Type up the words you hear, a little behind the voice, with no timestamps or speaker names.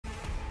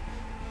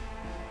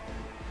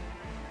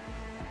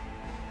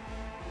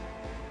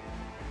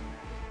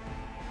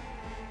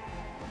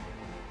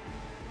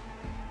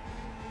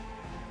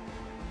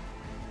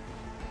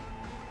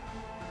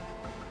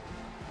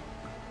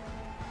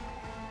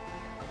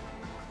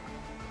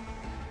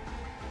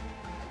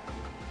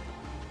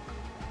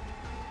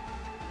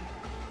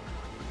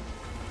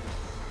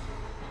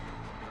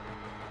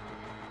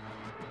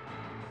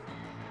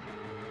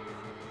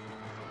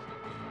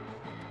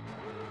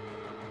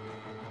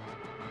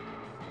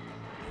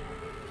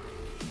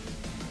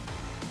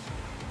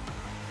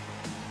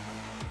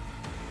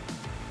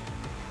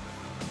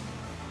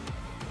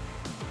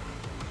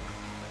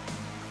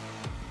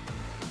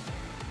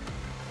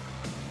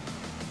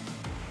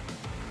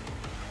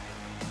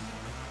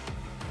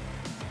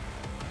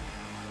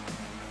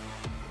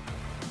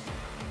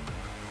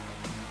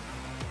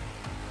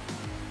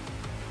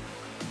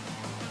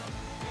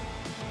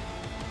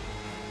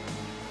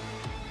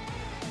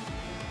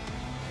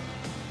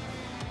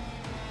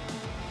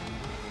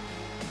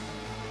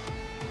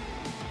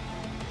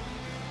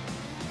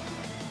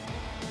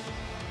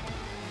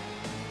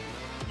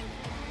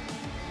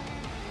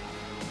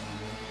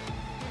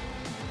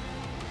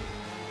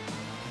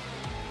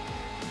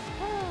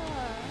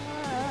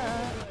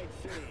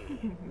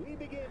We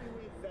begin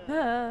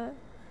with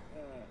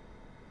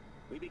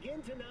we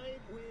begin tonight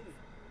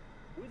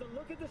with a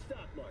look at the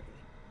stock market,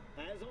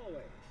 as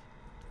always.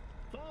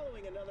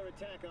 Following another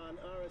attack on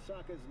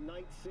Arasaka's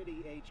Night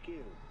City HQ,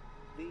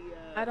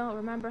 I don't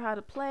remember how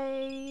to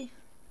play.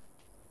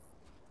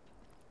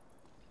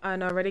 I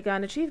already got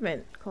an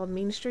achievement called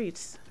Mean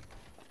Streets.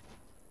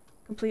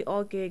 Complete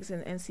all gigs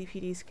and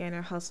NCPD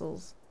scanner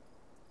hustles.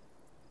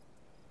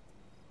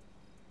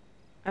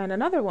 And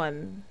another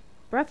one,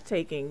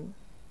 breathtaking.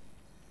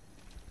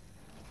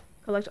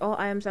 Collect all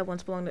items that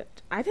once belonged to...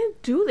 I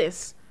didn't do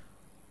this.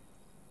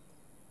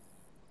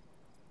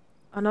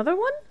 Another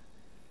one?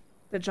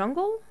 The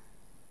jungle?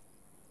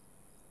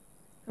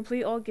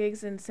 Complete all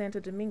gigs in Santo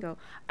Domingo.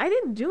 I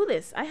didn't do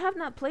this. I have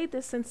not played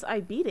this since I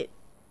beat it.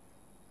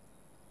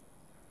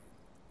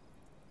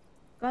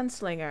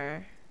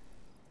 Gunslinger.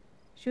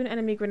 Shoot an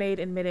enemy grenade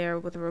in midair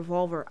with a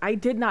revolver. I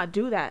did not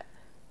do that.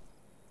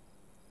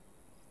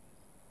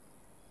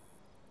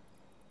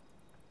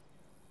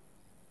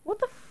 What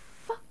the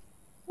fuck?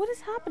 What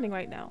is happening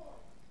right now?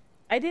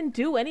 I didn't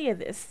do any of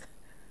this.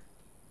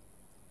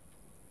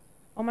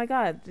 Oh my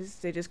god,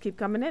 they just keep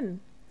coming in.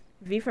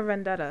 V for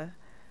Vendetta.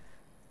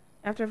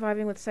 After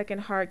surviving with second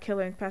heart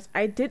killer and pass.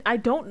 I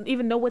don't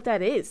even know what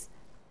that is.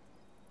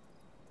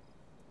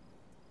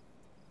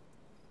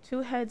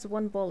 2 heads,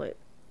 1 bullet.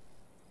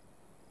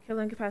 Kill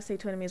and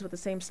incapacitate 2 enemies with the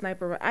same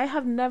sniper. I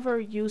have never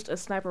used a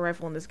sniper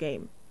rifle in this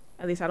game.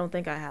 At least I don't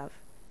think I have.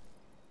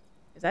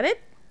 Is that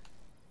it?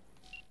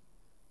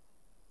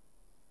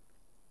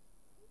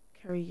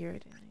 Carry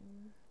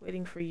Yerdan.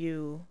 Waiting for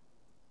you.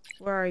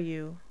 Where are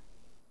you?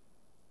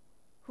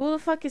 Who the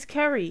fuck is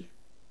Carrie?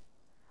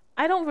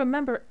 I don't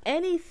remember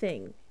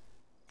anything.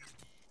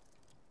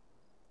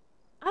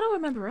 I don't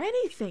remember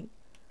anything.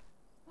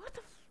 What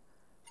the f—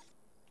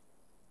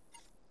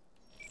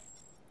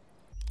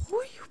 Who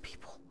are you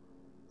people?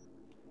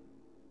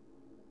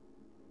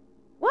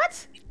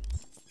 What?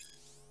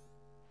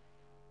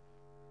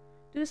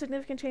 Due to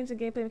significant change in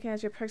gameplay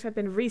mechanics, your perks have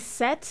been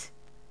reset?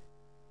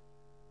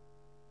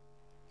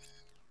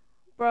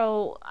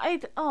 Bro,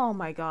 oh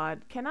my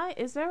god. Can I—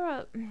 is there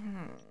a—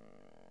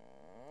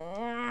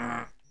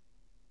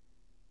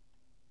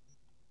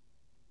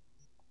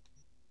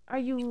 Are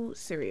you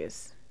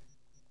serious?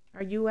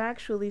 Are you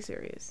actually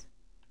serious?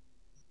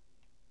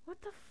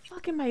 What the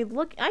fuck am I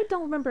looking— I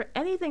don't remember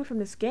anything from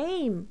this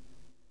game.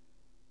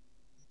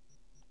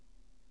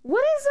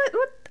 What is it?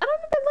 What— I don't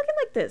remember looking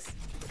like this.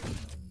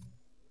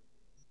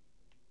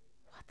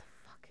 What the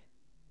fuck?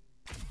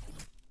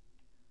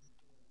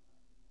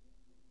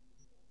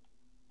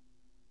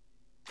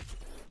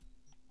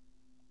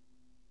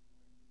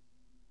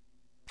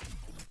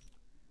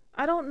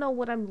 I don't know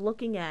what I'm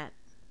looking at.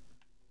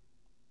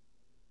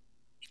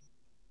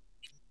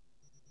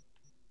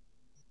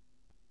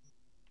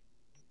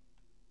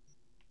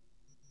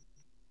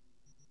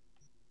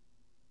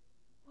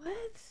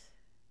 What?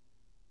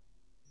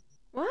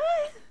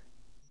 What?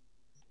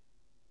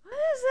 What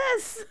is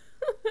this?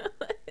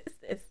 What is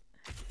this?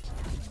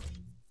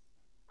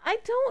 I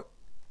don't—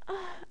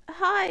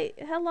 hi,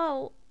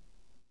 hello.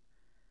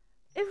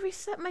 It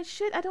reset my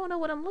shit. I don't know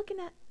what I'm looking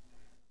at.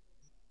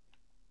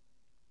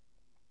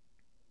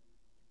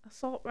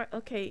 Assault, right?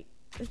 Okay,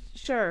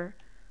 sure.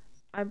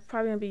 I'm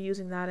probably gonna be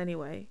using that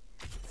anyway.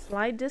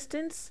 Slide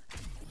distance,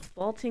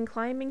 vaulting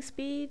climbing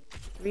speed,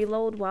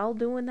 reload while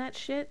doing that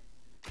shit,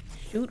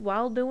 shoot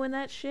while doing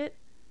that shit.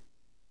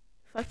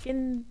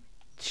 Fucking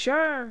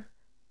sure.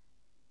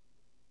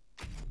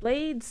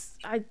 Blades.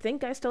 I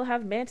think I still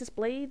have mantis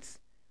blades.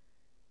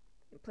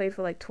 Played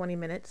for like 20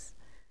 minutes.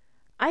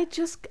 I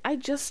just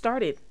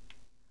started.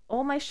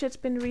 All my shit's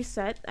been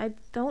reset. I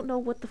don't know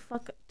what the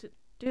fuck to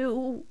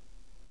do.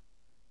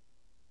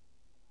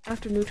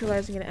 After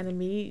neutralizing an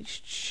enemy,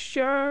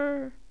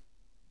 sure.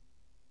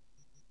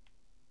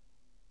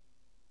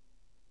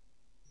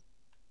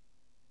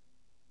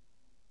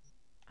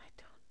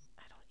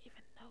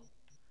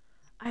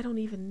 I don't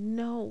even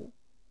know.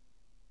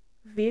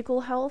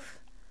 Vehicle health?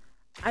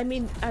 I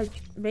mean,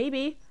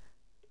 maybe.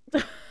 I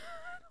don't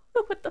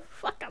know what the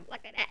fuck I'm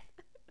looking at.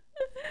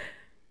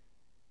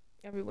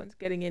 Everyone's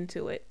getting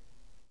into it.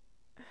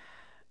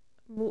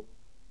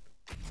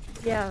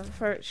 Yeah,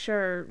 for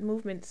sure.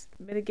 Movements,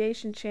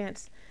 mitigation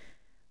chance.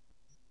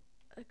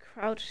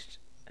 Crouched.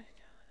 I don't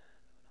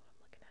know what I'm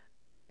looking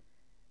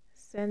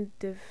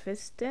at.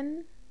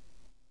 Sendivistin?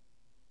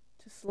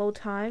 To slow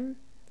time?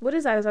 What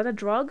is that? Is that a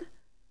drug?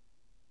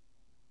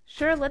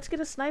 Sure, let's get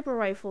a sniper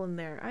rifle in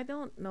there. I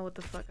don't know what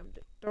the fuck I'm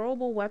doing.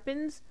 Durable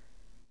weapons?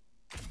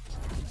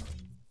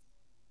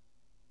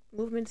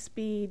 Movement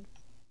speed.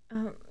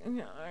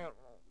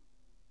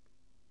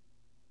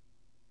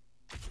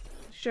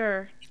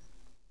 Sure.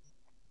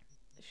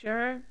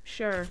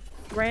 Sure.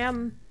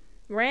 Ram.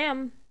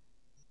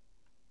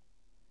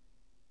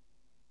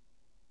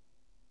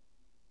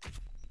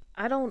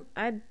 I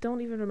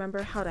don't even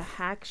remember how to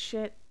hack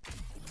shit.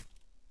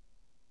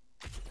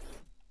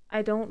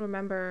 I don't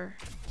remember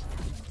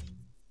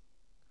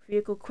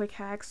vehicle quick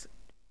hacks.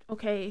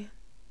 Okay.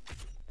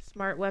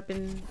 Smart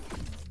weapon.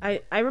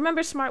 I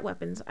remember smart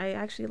weapons. I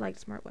actually liked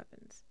smart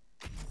weapons.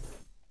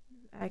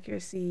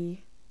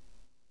 Accuracy.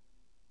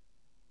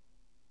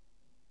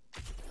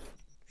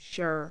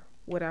 Sure,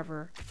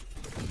 whatever.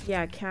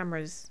 Yeah,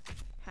 cameras.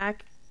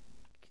 Hack.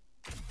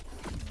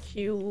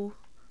 Q.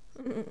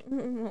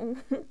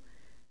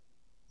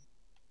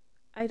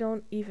 I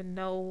don't even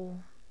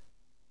know.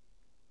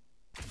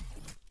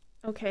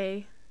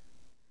 Okay.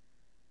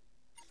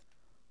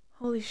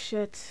 Holy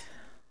shit.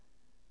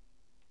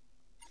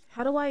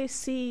 How do I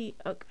see...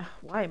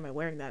 why am I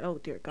wearing that? Oh,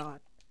 dear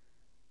God.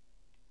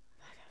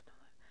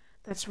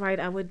 That's right,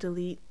 I would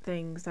delete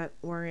things that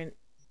weren't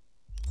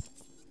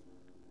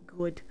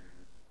good.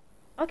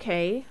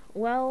 Okay,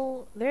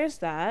 well, there's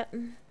that.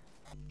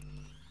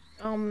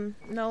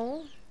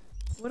 No.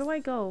 Where do I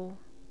go?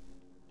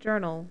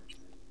 Journal.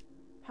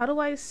 How do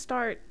I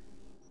start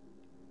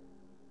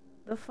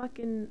the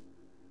fucking...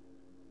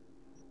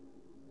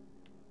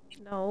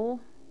 No.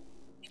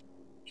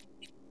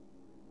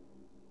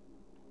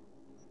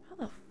 How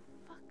the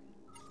fuck?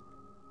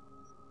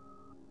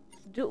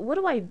 What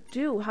do I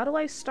do? How do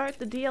I start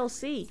the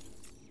DLC?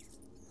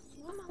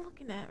 What am I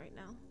looking at right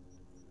now?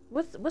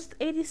 What's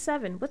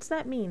 87? What's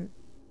that mean?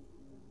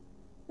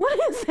 What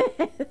is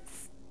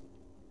this?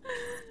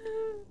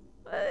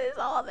 What is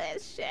all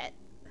this shit?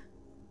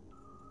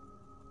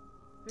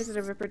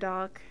 Visitor Ripper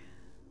Doc.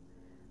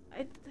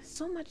 There's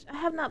so much. I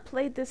have not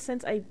played this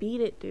since I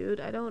beat it, dude.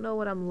 I don't know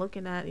what I'm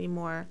looking at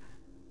anymore.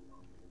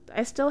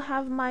 I still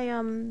have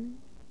my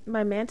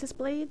my mantis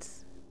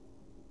blades.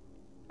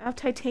 I have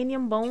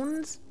titanium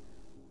bones.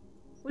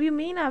 What do you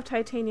mean I have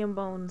titanium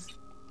bones?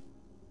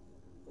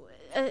 Oh, what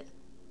the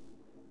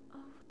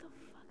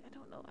fuck? I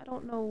don't know. I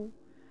don't know.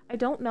 I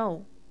don't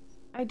know.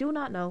 I do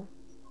not know.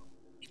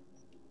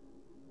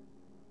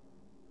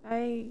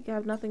 I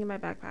have nothing in my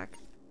backpack.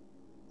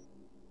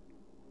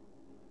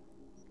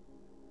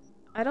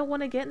 I don't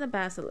want to get in the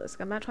basilisk.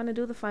 I'm not trying to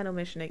do the final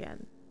mission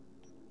again.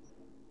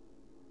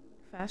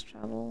 Fast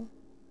travel.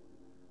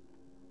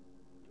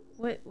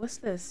 What's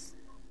this?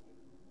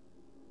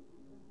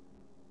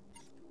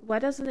 Why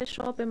doesn't it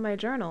show up in my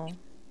journal?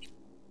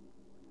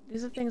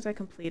 These are things I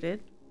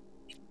completed.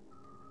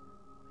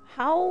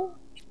 How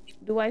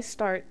do I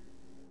start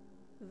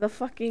the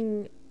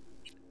fucking...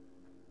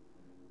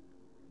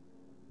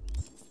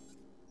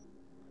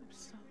 I'm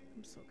so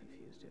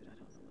confused, dude. I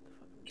don't know what the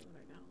fuck I'm doing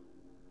right now.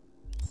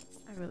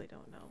 I really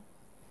don't know.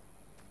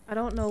 I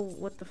don't know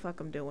what the fuck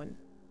I'm doing.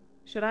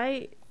 Should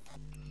I...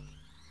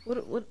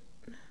 What...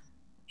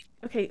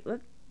 Okay,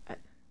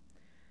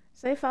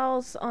 save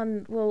files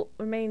will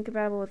remain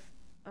compatible with...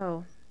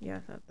 Oh,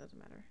 yeah, that doesn't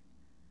matter.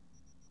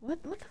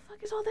 What the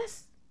fuck is all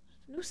this?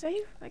 New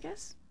save, I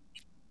guess?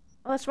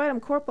 Oh, that's right,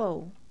 I'm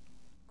Corpo.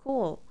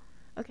 Cool.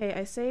 Okay,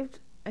 I saved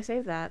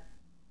that.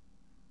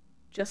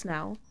 Just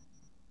now.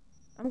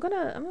 I don't know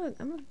what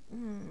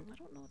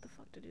the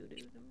fuck to do,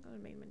 dude. I'm going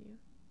to main menu.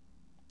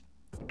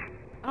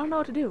 I don't know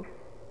what to do.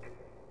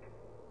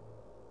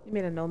 You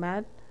made a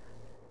nomad?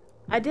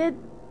 I did...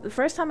 The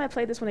first time I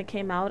played this when it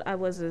came out, I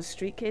was a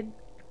street kid.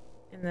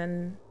 And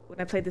then when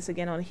I played this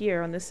again on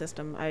here, on this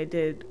system, I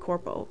did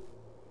Corpo.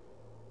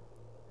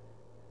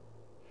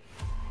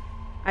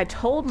 I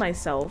told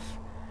myself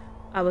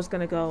I was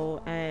gonna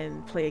go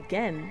and play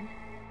again.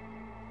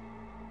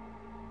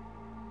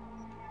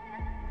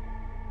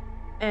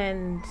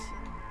 And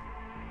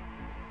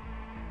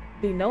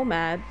be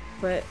nomad,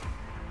 but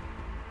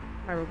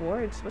my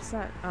rewards, what's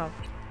that? Oh,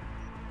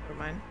 never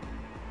mind.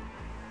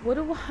 What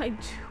do I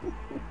do?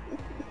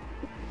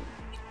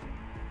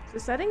 The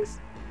settings?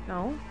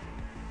 No.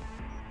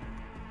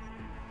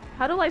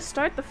 How do I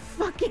start the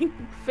fucking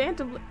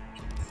Phantom?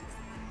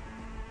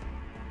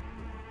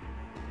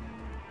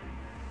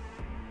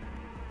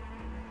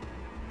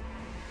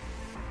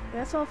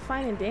 That's all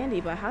fine and dandy,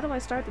 but how do I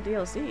start the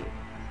DLC?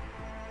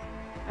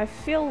 I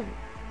feel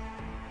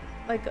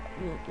like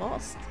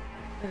lost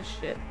and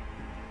shit.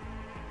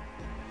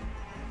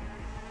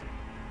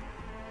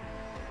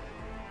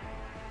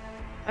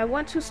 I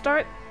want to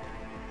start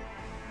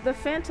the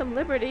Phantom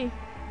Liberty.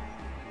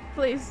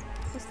 Please.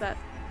 What's that?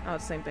 Oh,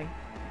 it's the same thing.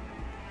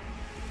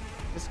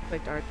 Just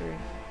clicked R3.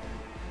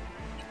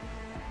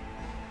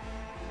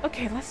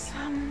 Okay, let's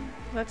try.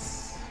 I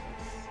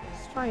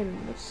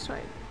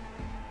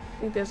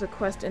think there's a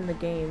quest in the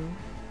game.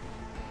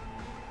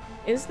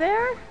 Is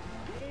there?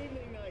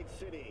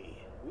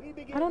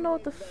 I don't know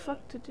what the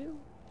fuck to do.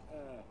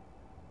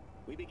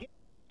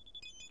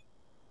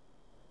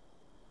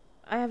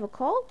 I have a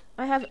call?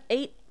 I have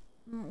 8...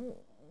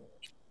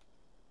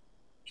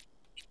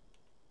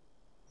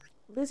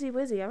 Lizzie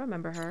Wizzy, I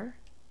remember her.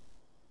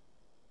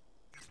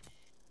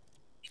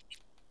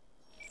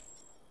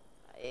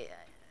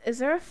 Is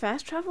there a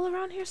fast travel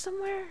around here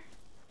somewhere?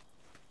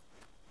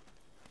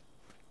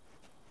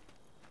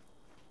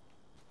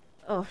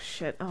 Oh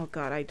shit, oh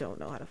god, I don't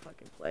know how to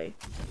fucking play.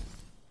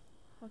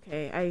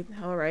 Okay,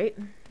 alright.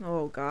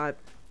 Oh god.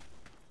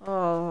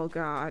 Oh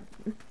god.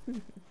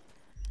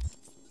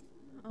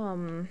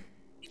 Can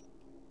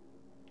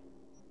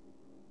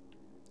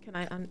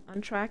I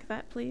untrack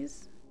that,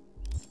 please?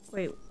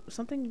 Wait,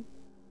 something.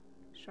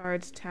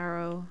 Shards,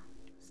 tarot,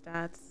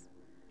 stats,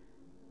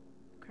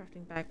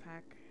 crafting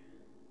backpack.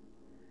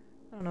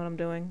 I don't know what I'm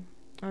doing.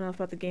 I don't know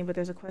about the game, but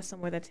there's a quest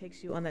somewhere that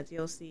takes you on that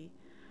DLC.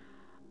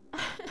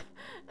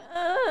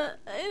 I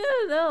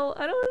don't know.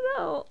 I don't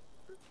know.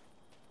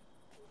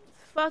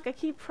 Fuck, I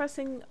keep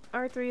pressing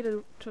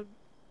R3 to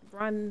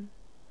run.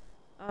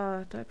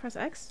 Do I press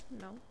X?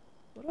 No.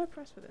 What do I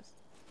press for this?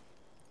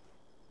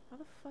 How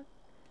the fuck?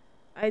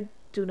 I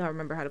do not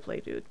remember how to play,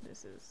 dude.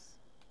 This is...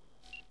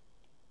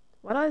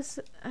 Why do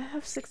I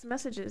have 6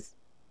 messages?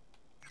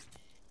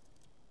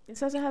 It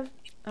says I have...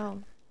 Oh.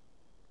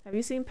 Have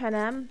you seen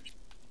Panam?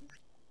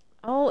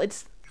 Oh,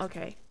 it's...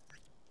 Okay.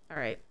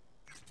 Alright.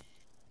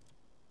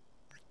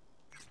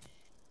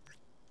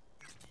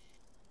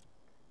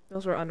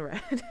 Those were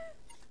unread.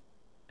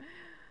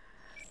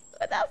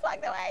 What the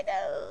fuck do I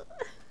do?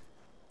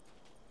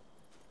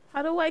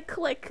 How do I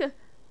click?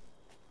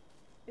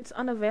 It's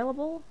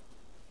unavailable?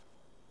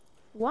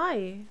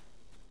 Why?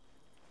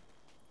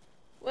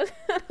 What?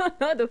 I don't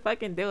know what to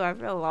fucking do. I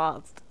feel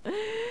lost.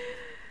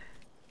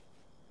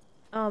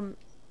 Oh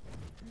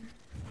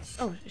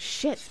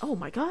shit. Oh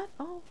my god.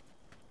 Oh.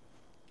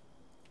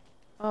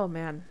 Oh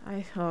man.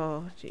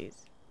 Oh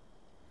jeez.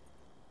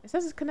 It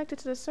says it's connected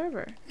to the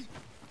server.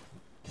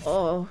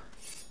 Oh.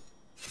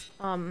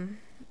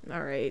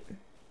 Alright.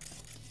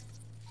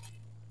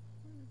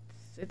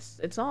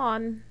 It's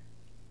on.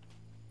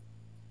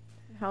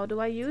 How do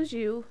I use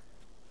you?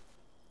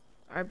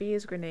 RB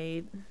is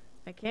grenade.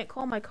 I can't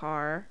call my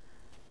car.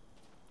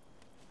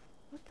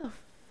 What the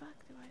fuck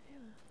do I do?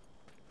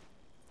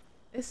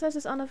 It says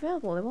it's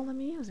unavailable. They won't let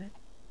me use it.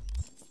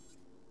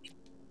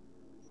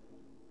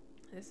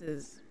 This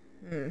is...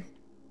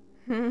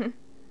 How do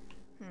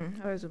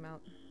I zoom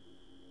out?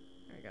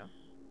 There we go.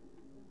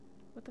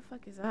 What the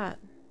fuck is that?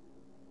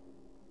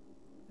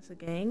 It's a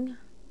gang?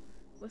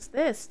 What's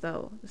this,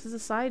 though? This is a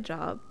side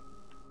job.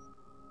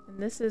 And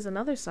this is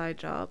another side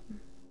job.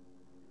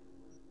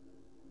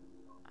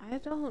 I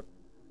don't...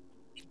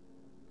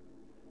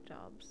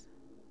 Jobs.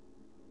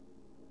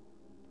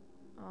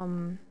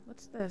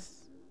 What's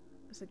this?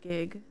 It's a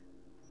gig.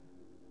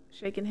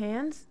 Shaking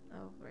hands?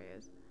 Oh, there he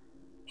is.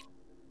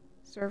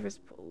 Service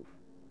pool.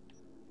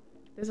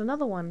 There's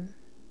another one.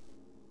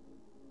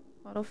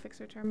 Auto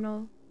fixer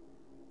terminal.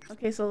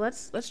 Okay, so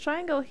let's try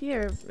and go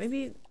here.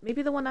 Maybe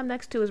the one I'm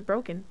next to is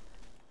broken.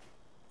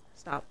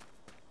 Stop.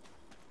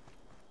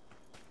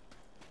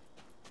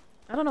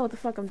 I don't know what the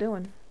fuck I'm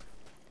doing.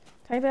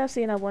 Type I've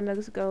seen I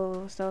wanted to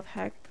go stealth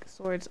hack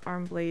swords,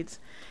 arm blades.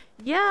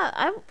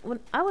 Yeah, when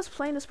I was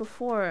playing this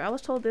before, I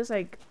was told there's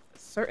like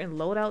certain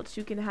loadouts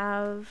you can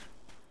have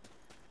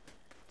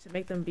to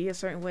make them be a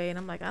certain way, and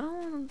I'm like, I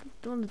don't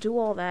want to do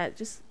all that.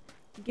 Just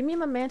give me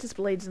my mantis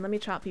blades and let me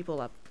chop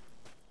people up.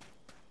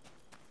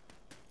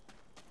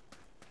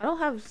 I don't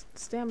have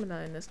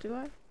stamina in this, do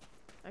I?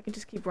 I can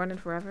just keep running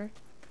forever.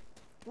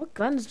 What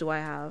guns do I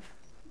have?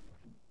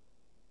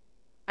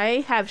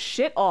 I have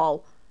shit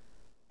all.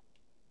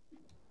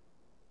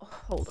 Oh,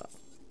 hold up.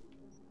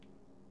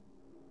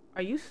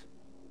 Are you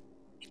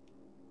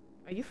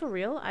for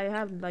real? I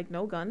have like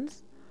no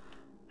guns.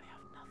 I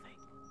have nothing.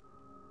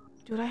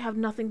 Dude, I have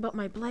nothing but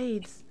my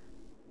blades.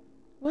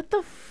 What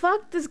the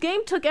fuck? This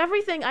game took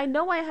everything. I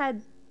know I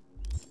had...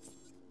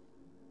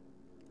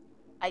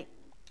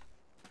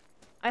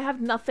 I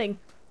have nothing.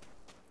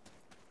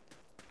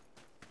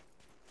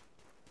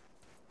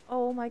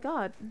 Oh my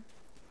god.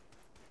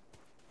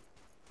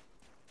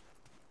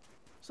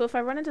 So if I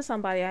run into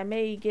somebody, I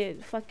may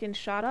get fucking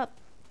shot up.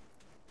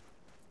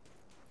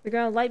 They're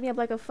gonna light me up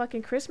like a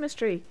fucking Christmas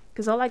tree.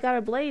 Because all I got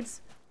are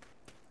blades.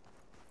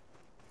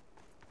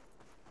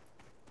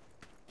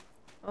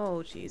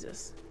 Oh,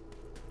 Jesus.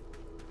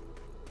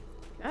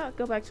 I'll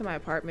go back to my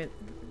apartment.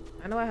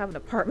 I know I have an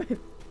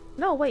apartment.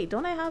 No, wait,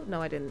 don't I have...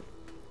 No, I didn't.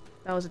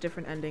 That was a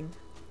different ending.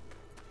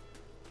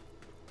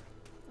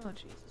 Oh,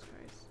 Jesus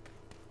Christ.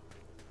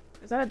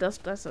 Is that a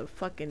dust? That's a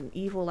fucking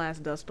evil-ass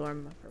dust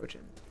storm approaching.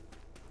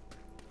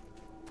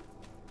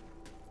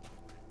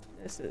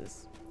 This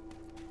is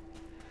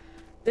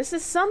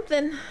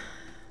something.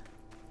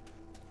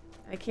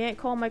 I can't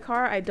call my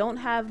car. I don't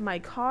have my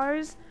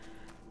cars.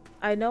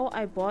 I know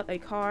I bought a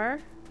car.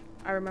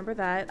 I remember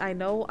that. I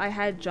know I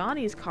had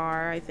Johnny's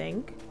car, I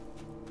think.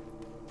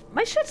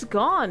 My shit's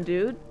gone,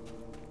 dude.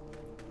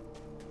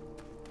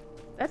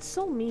 That's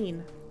so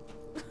mean.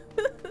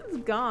 It's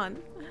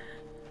gone.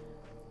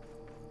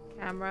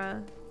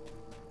 Camera.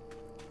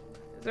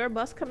 Is there a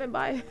bus coming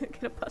by?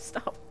 Get a bus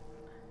stop.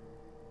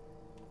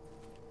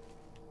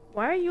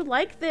 Why are you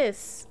like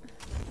this?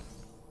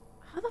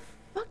 How the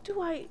fuck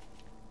do I...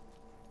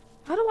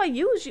 How do I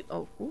use you?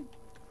 Oh, ooh.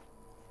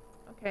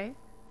 Okay.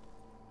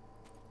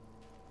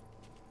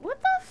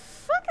 What the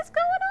fuck is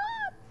going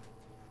on?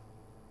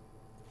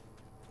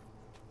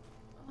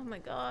 Oh my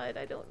god,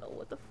 I don't know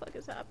what the fuck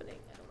is happening.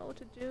 I don't know what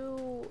to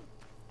do.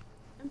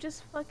 I'm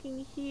just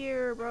fucking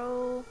here,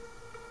 bro.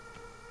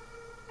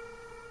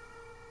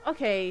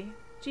 Okay,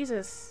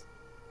 Jesus.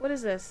 What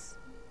is this?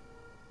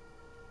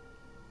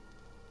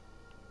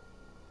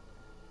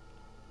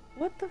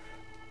 What the?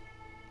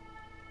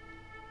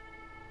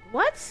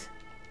 What?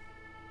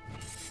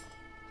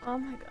 Oh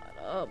my god.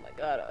 Oh my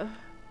god. I'm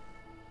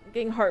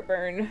getting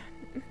heartburn.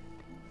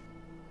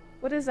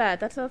 What is that?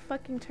 That's a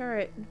fucking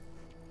turret.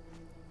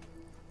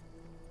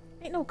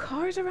 Ain't no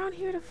cars around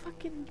here to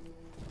fucking...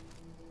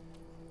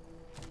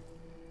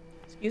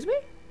 Excuse me?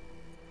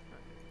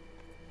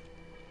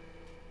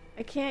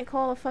 I can't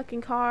call a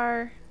fucking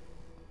car.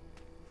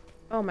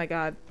 Oh my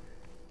god.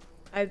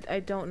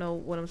 I don't know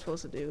what I'm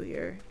supposed to do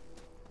here.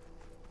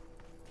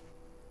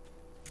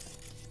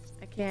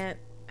 I can't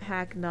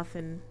hack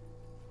nothing.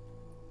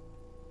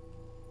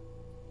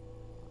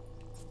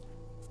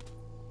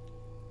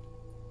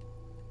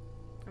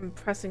 I'm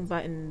pressing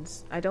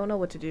buttons. I don't know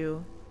what to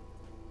do.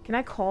 Can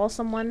I call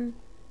someone?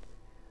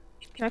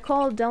 Can I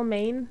call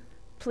Delmain,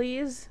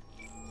 please?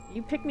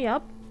 You pick me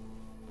up?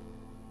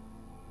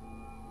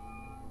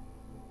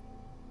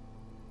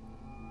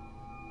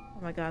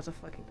 Oh my god, it's a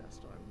fucking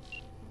dust storm.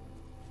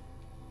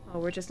 Oh,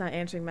 we're just not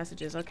answering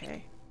messages.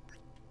 Okay.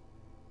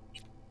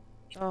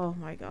 Oh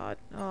my god.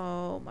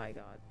 Oh my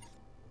god.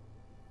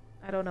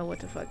 I don't know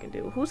what to fucking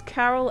do. Who's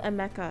Carol and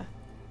Mecca?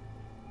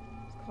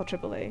 Let's call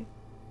AAA.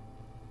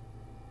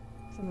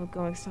 Some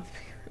going stuff.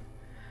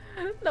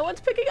 No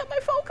one's picking up my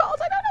phone calls.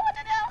 I don't know what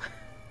to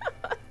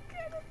do.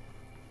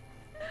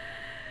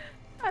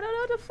 I don't know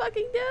what to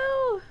fucking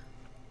do.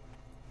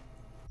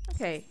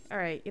 Okay,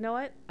 alright. You know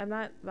what? I'm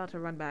not about to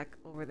run back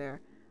over there.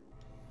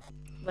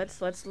 Let's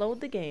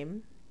load the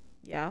game.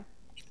 Yeah.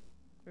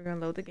 We're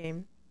gonna load the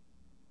game.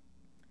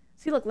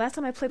 See, look, last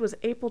time I played was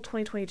April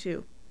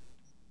 2022.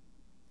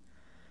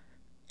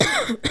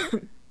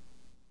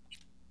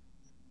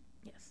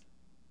 Yes.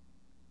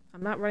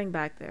 I'm not running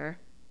back there.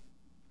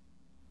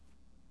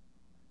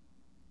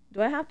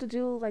 Do I have to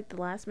do, like, the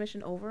last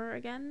mission over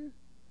again?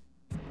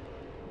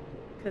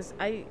 Because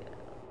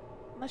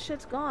my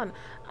shit's gone.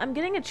 I'm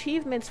getting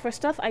achievements for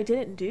stuff I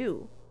didn't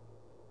do.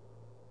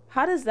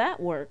 How does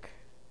that work?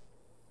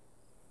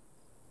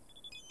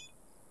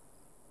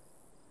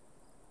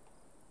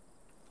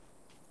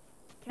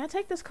 Can I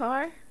take this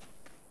car?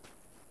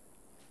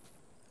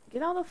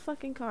 Get out of the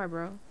fucking car,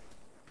 bro.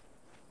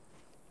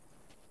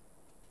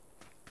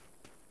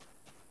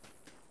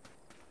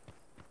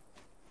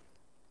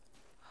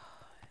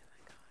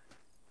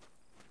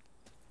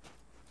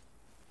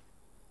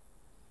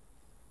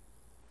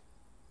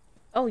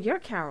 Oh, you're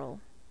Carol.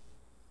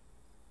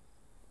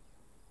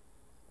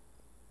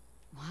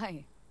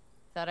 Why?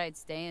 Thought I'd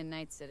stay in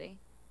Night City?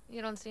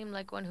 You don't seem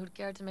like one who'd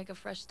care to make a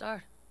fresh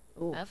start.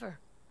 Ooh. Ever.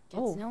 Get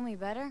to know me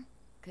better?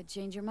 Could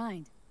change your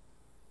mind.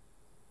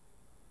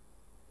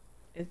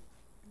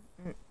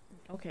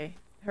 Okay.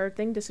 Her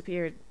thing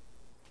disappeared,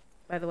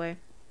 by the way.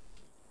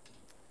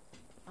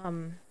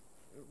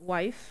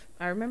 Wife,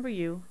 I remember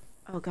you.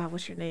 Oh god,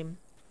 what's your name?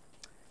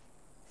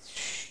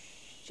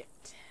 Shit.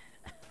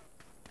 I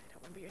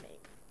don't remember your name.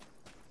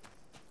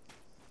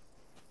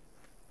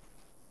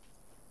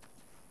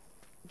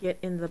 Get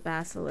in the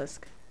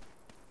basilisk.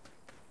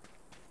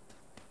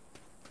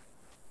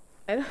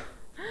 I don't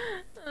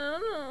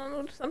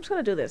know. I'm just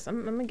gonna do this.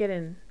 I'm gonna get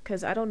in,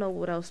 because I don't know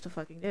what else to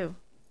fucking do.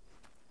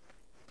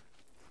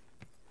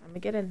 I'm gonna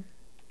get in.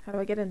 How do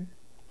I get in?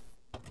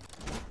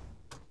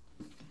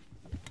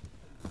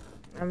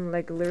 I'm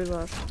like literally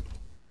lost.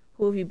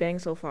 Who have you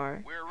banged so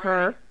far? We're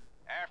Her. ready.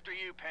 After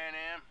you, Pan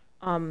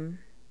Am.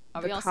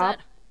 Are The we all cop.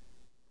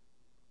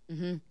 set?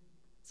 Mm-hmm.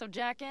 So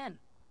jack in.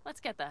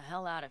 Let's get the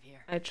hell out of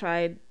here. I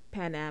tried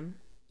Pan Am,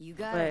 You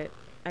got but it.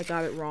 I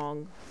got it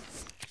wrong.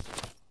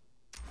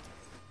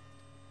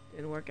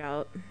 Didn't work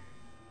out.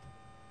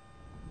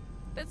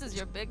 This is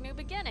your big new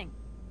beginning.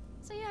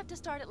 So you have to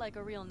start it like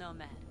a real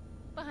nomad.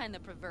 Behind the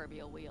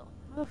proverbial wheel.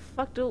 How the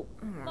fuck do...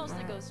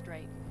 Mostly go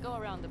straight. Go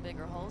around the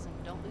bigger holes and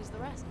don't lose the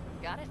rest.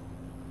 Got it?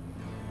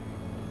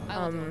 I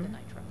will throw the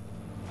nitro.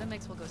 The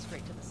mix will go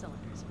straight to the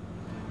cylinders.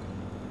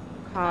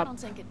 I Cop. don't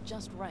think it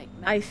just right.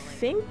 I mentally.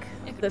 think It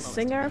could the blow us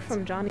singer to from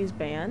bits. Johnny's I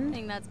band.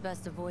 think that's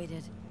best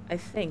avoided. I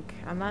think.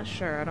 I'm not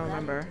sure. I don't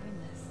Glad you're remember.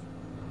 doing this.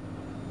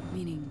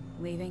 Meaning,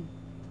 leaving?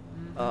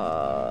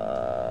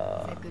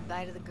 Said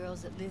goodbye to the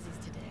girls at Lizzie's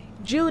today.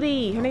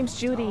 Judy! Her name's Oh,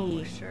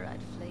 Judy. sure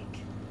I'd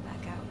flake.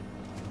 Back out.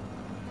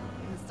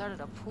 Even started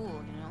a pool,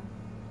 you know?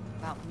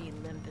 About me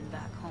limping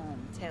back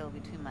home, tail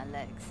between my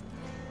legs.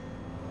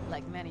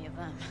 Like many of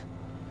them.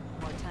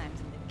 More times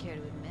than they'd care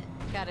to admit.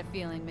 Got a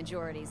feeling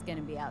majority's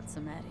gonna be out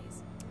some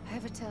eddies. I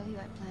ever tell you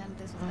I planned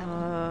this with Evelyn?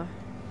 A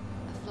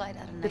flight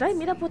out of Did I Night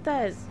meet up City. with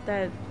that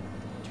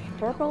Dreamed about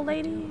corporal what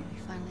we'd lady? do when we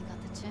finally got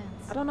the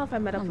chance. I don't know if I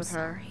met up I'm with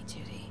her. sorry,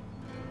 Judy.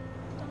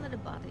 Don't let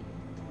it bother you.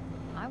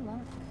 I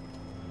won't.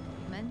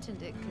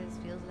 Mentioned it because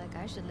feels like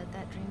I should let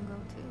that dream go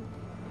too.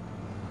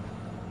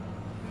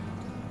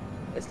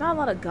 It's not a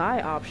lot of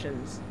guy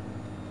options.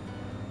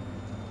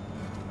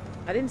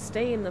 I didn't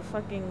stay in the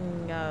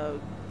fucking,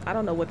 I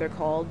don't know what they're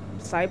called.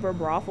 Cyber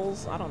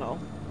brothels? I don't know.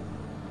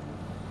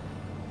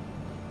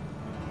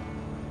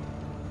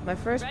 My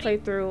first Ready?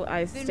 playthrough,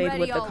 I Been stayed with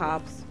ready the always.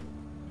 cops.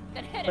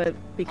 Then hit But it.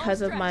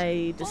 because All of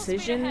my stretch. Full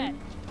speed ahead. decision,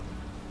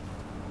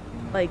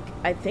 like,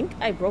 I think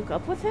I broke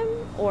up with him,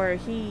 or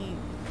he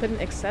couldn't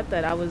accept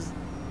that I was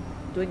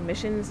doing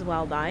missions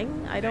while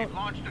dying. I don't... They've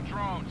launched the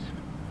drones.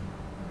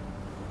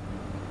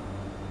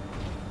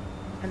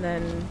 And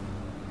then...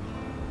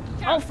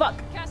 Cassidy, oh, fuck!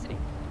 Cassidy,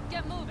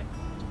 get moving.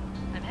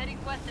 I'm heading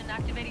west and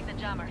activating the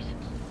jammers.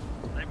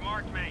 They've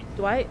marked me.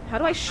 Do I... how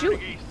do I shoot?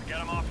 Turning east to get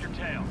them off your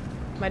tail.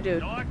 My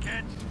dude. Good luck,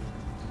 kids.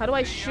 How do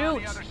I See you on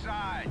shoot? the other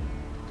side.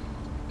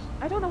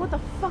 I don't know what the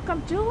fuck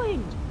I'm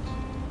doing.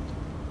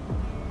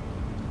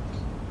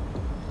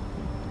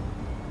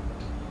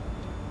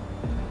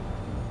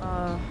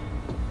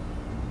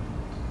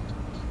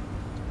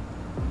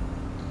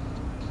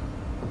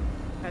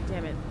 God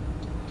damn it.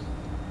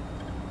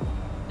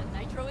 The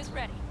nitro is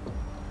ready.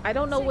 I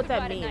don't know Say what that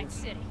goodbye to Night means.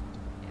 City.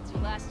 It's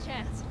your last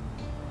chance.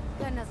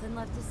 Got nothing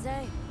left to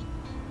say.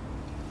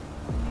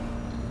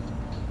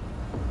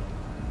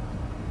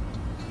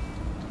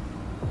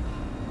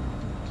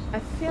 I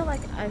feel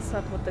like I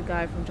slept with the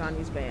guy from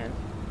Johnny's band.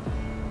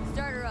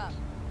 Start her up.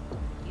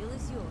 Wheel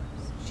is yours.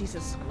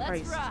 Jesus Let's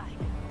Christ. ride.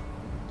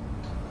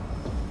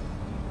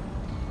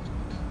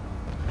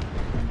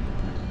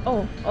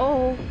 Oh,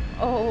 oh,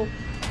 oh.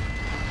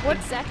 What?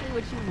 Exactly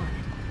what you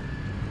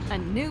wanted. A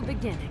new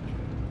beginning.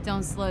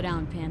 Don't slow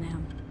down, Pan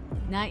Am.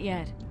 Not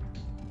yet.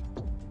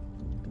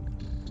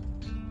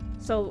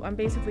 So I'm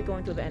basically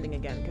going through the ending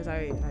again, because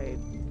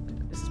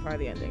this is part of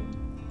the ending.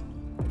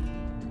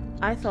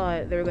 I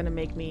thought they were gonna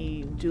make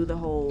me do the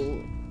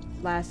whole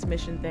last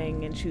mission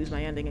thing and choose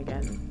my ending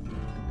again.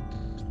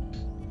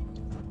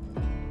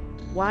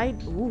 Why?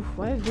 Ooh,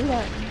 why did I do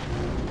that?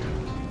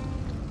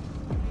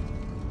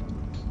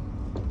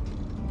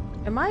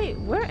 Am I?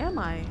 Where am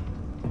I?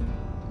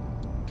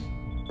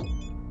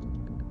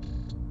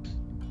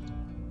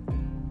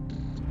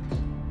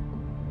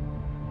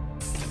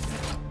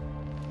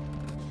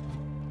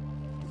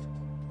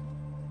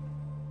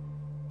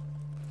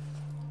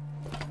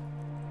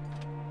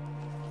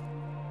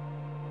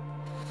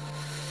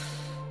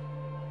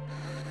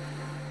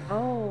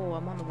 Oh,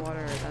 I'm on the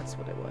water. That's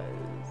what it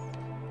was.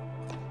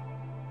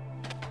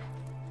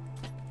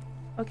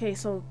 Okay,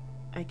 so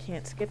I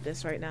can't skip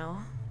this right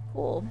now.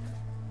 Cool.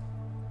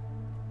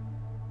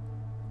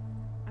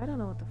 I don't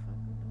know what the fuck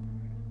I'm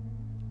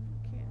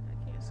doing.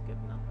 I can't skip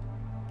nothing.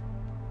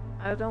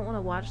 I don't want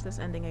to watch this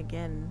ending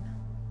again.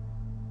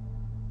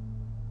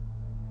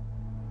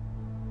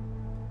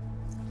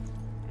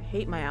 I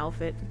hate my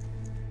outfit.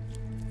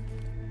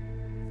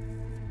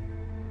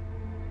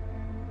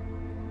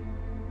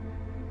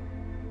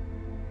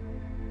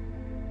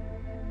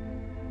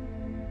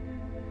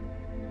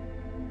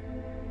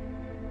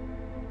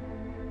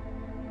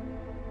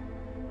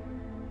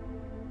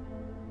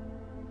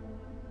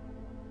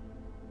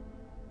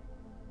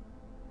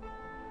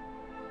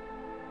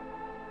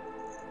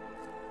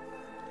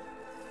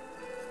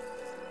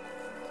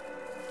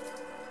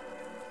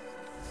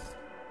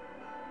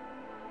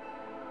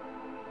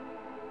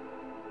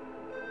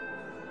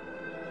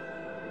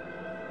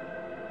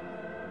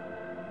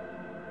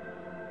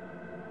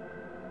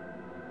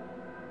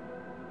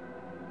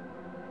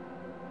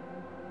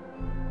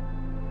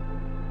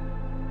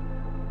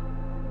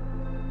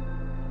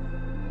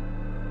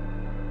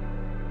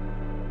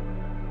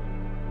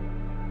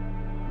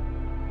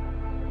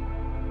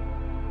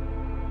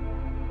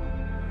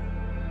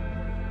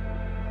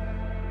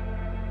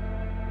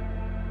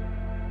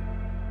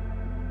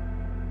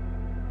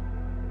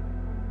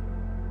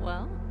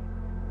 Well,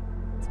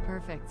 it's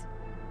perfect.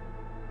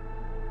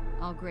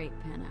 All great,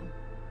 Pan Am.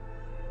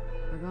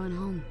 We're going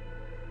home.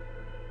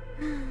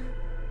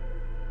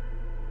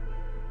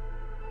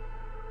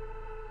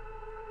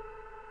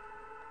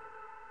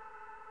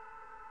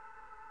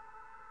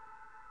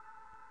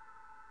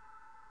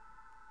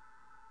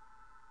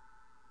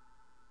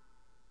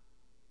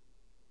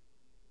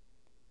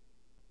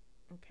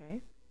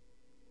 Okay.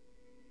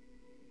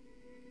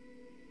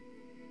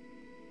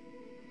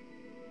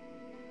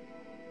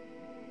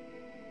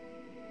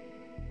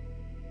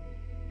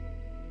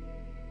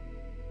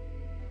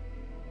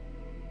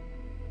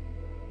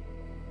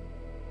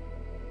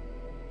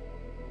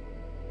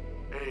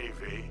 Hey,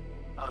 V.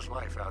 How's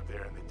life out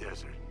there in the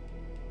desert?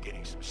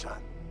 Getting some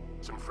sun?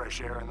 Some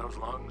fresh air in those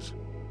lungs?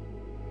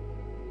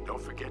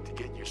 Don't forget to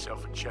get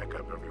yourself a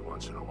checkup every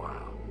once in a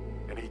while.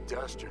 Any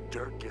dust or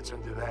dirt gets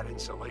into that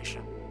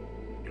insulation,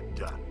 you're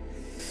done.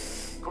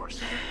 Of course,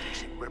 a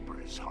decent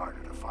whipper is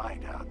harder to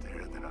find out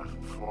there than a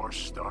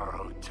 4-star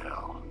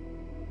hotel.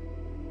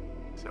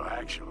 So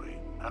actually,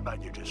 how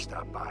about you just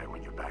stop by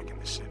when you're back in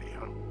the city,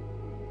 huh?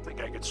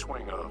 Think I could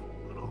swing a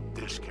little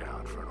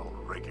discount for an old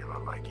regular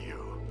like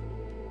you.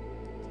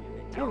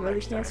 I Till really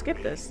next can't time, skip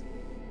V. this.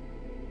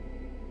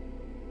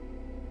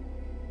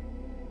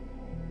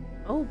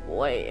 Oh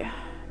boy.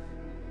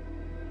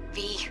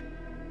 V,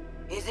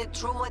 is it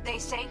true what they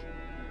say?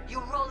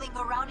 You rolling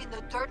around in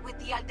the dirt with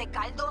the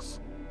Altecaldos?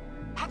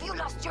 Have you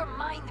lost your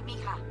mind,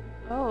 mija?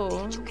 Oh.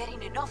 Didn't you get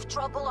in enough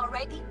trouble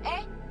already,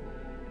 eh?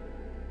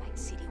 Night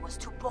City was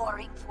too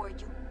boring for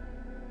you.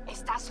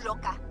 Estás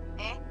loca,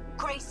 eh?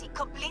 Crazy,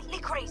 completely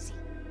crazy.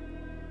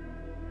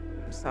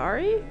 I'm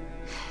sorry?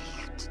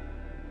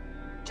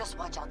 Just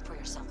watch out for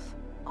yourself,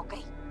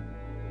 okay?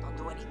 Don't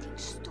do anything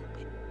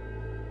stupid,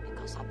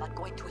 because I'm not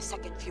going to a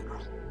second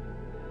funeral.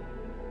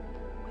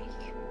 Wait.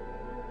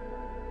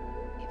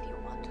 If you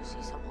want to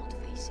see some old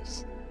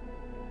faces,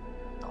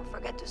 don't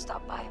forget to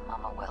stop by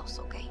Mama Wells,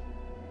 okay?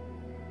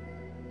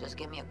 Just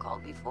give me a call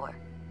before,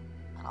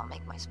 and I'll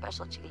make my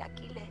special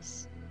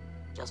chilaquiles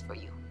just for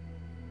you.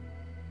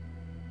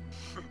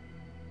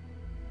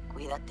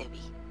 Cuídate,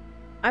 Vi.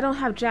 I don't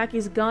have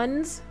Jackie's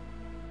guns.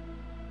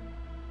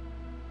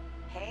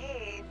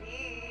 Hey,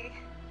 V.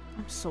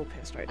 I'm so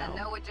pissed right now. I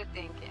know what you're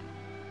thinking.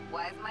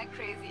 Why is my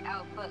crazy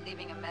output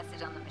leaving a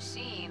message on the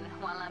machine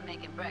while I'm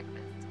making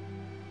breakfast?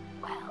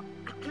 Well,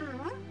 you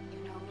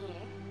know me.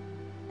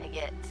 I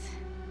get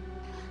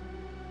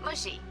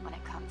mushy when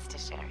it comes to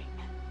sharing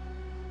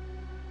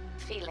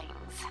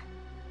feelings.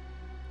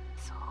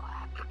 So,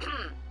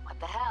 what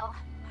the hell?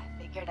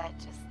 I figured I'd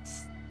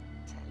just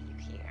tell you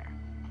here.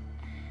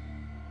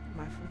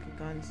 My fucking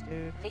guns,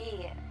 dude.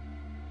 V,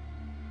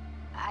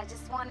 I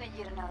just wanted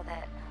you to know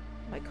that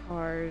My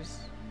cars.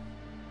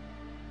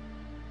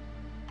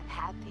 I'm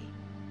happy.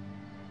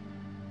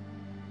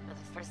 For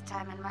the first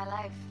time in my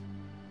life.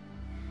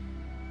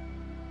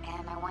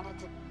 And I wanted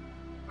to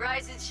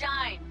rise and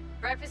shine.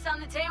 Breakfast on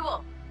the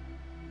table.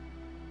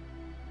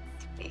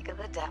 Speak of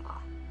the devil.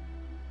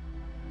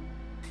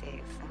 See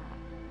you soon.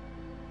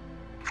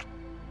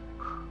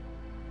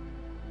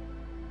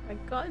 My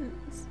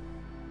guns.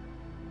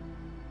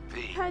 V.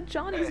 I had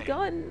Johnny's Hey.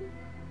 gun.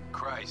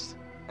 Christ,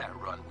 that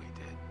run we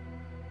did.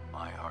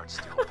 My heart's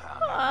still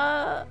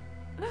pounding.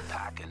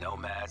 Pack of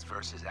nomads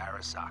versus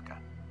Arasaka.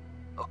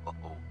 Oh,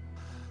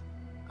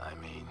 I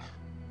mean,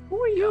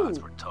 Who are you?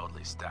 odds were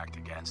totally stacked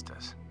against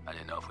us. I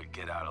didn't know if we'd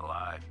get out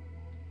alive.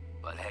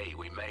 But hey,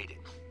 we made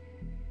it.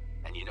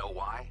 And you know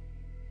why?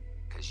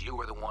 Because you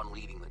were the one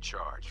leading the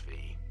charge,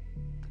 V.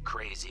 The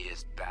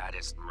craziest,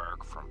 baddest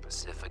merc from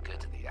Pacifica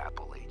to the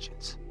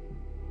Appalachians.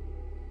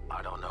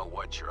 I don't know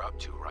what you're up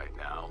to right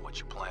now, what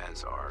your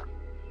plans are.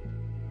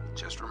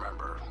 Just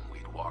remember,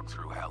 we'd walk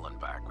through hell and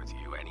back with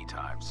you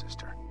anytime,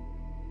 sister.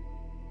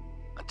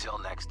 Until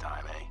next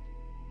time, eh?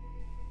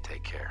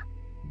 Take care.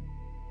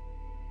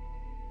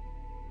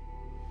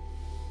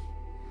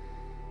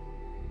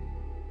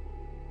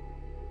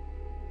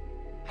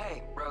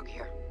 Hey, Rogue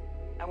here.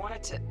 I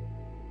wanted to...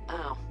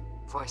 Oh,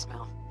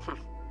 voicemail.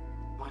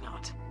 Why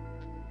not?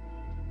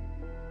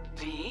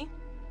 V?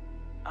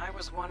 I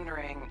was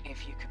wondering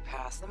if you could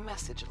pass the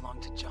message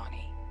along to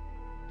Johnny.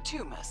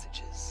 2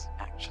 messages,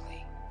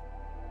 actually.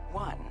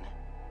 One,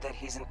 that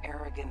he's an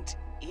arrogant,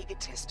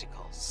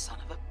 egotistical son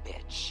of a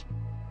bitch.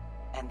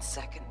 And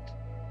second,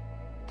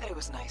 that it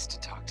was nice to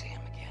talk to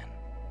him again.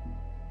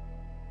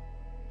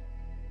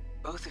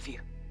 Both of you,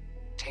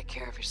 take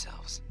care of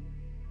yourselves,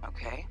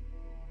 okay?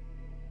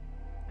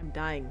 I'm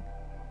dying.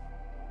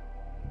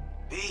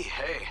 V,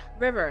 hey.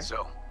 River.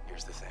 So,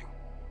 here's the thing.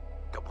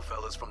 Couple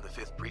fellas from the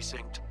 5th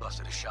Precinct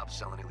busted a shop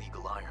selling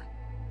illegal iron.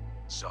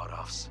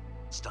 Sawed-offs,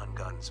 stun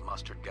guns,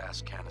 mustard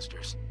gas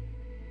canisters.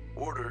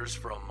 Orders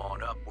from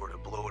on up were to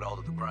blow it all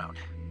to the ground.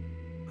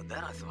 But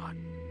then I thought,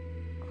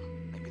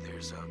 maybe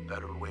there's a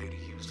better way to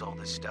use all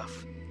this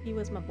stuff. He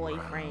was my For a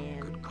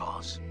boyfriend. good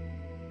cause.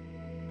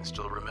 I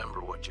still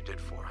remember what you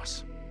did for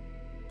us.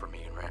 For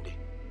me and Randy.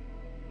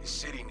 This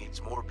city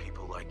needs more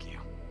people like you.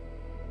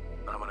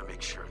 And I'm gonna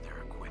make sure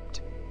they're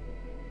equipped.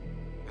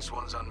 This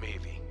one's on me,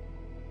 V.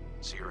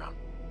 See you around.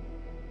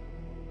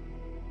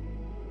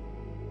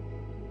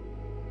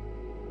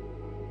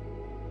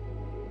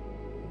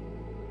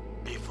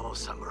 Before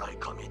samurai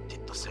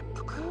committed to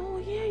seppuku, Oh,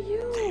 yeah,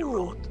 they you.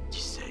 wrote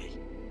Jisei,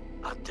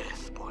 a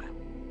death poem.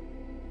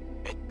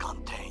 It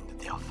contained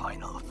their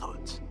final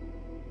thoughts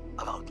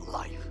about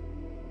life,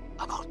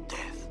 about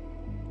death.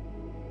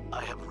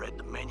 I have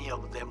read many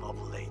of them of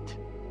late.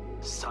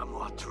 Some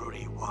were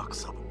truly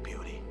works of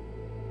beauty.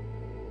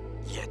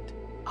 Yet,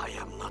 I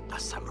am not a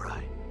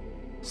samurai,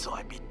 so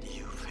I bid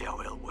you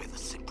farewell with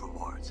simple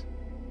words.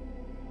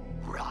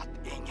 Rot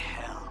in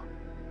hell,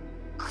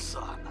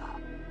 Kusana.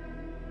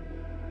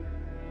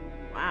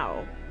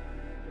 Wow.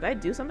 Did I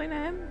do something to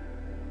him?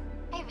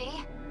 Hey,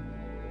 V.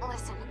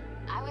 Listen,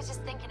 I was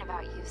just thinking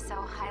about you, so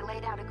I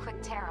laid out a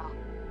quick tarot.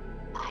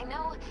 I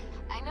know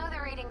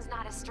the reading's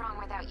not as strong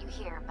without you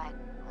here, but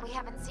we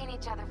haven't seen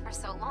each other for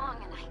so long,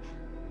 and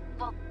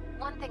well,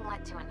 one thing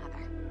led to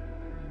another.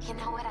 You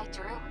know what I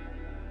drew?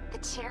 The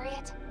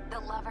chariot, the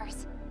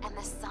lovers, and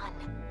the sun.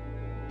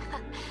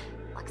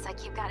 Looks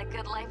like you've got a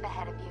good life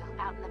ahead of you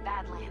out in the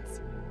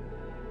Badlands.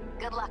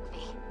 Good luck, V.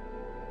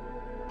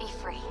 Be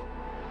free.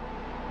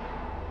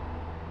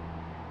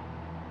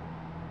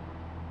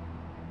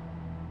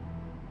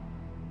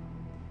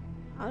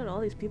 How did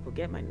all these people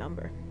get my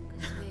number?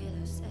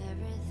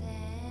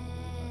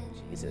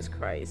 Jesus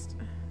Christ.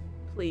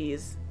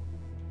 Please.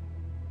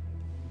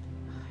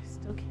 I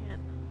still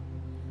can't.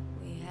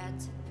 We had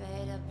to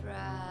pay the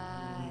price.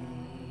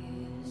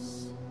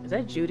 Is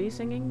that Judy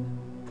singing?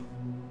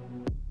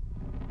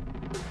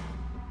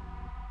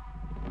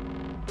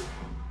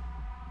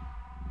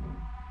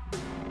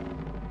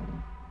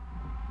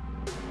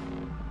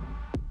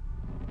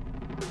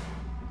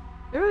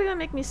 They're really gonna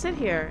make me sit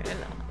here, and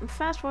I'm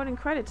fast-forwarding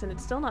credits, and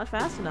it's still not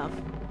fast enough.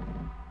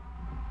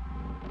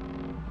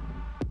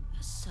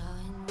 I saw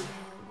in you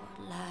what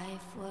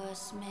life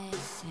was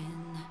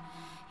missing.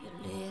 You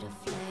lit a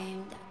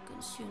flame that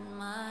consumed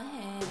my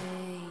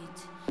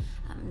hate.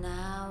 I'm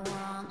now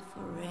one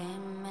for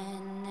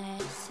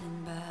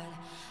reminiscing, but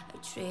I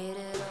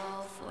traded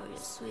all for your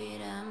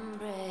sweet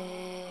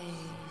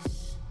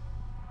embrace.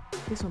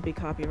 This won't be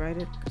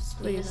copyrighted,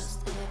 We please.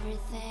 lost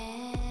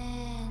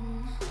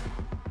everything.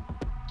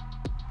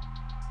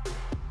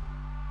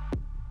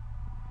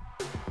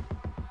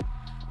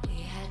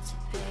 We had to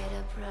pay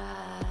the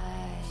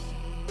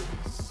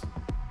price.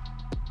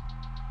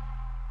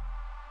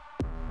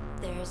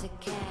 There's a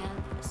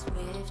canvas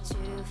with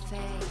two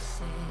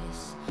faces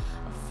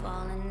of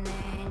fallen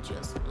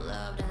angels who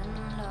loved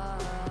and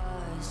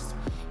lost.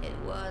 It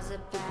was a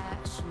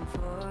passion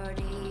for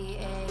the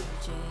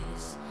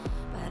ages,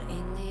 but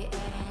in the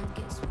end,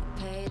 guess we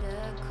paid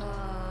the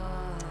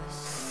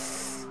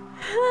cost.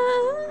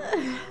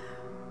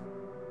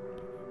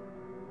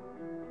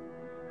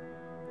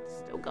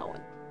 Still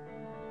going.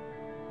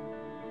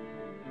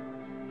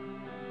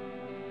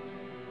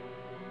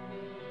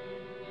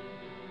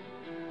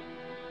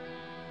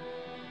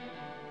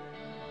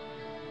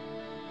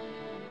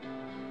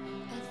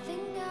 I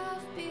think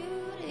of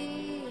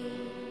beauty.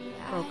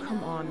 Oh,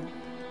 come on.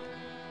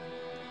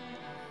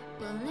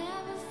 Will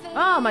never fade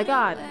Oh my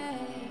god. away.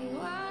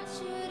 What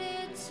you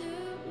did to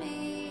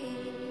me,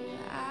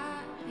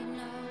 I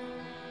know.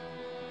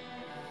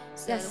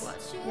 Said Yes,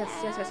 what you yes,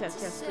 yes, yes, had yes,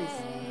 to yes, please.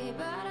 say,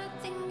 but I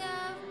think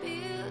of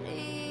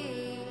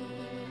beauty.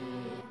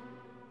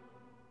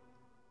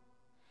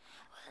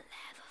 Will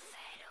never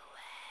fade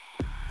away.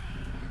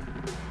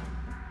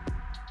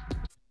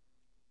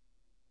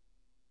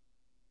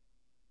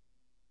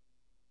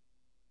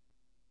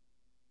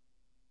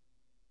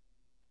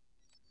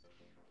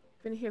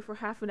 Been here for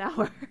half an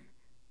hour.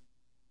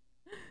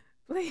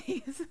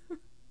 Please.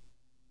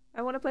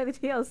 I want to play the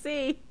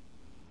DLC.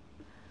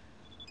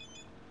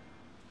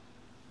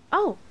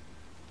 Oh.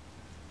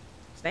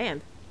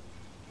 Stand.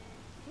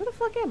 Where the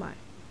fuck am I?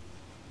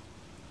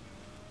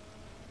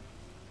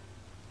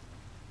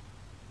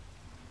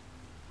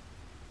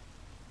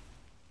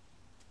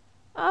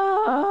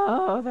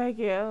 Oh, thank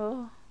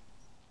you.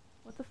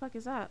 What the fuck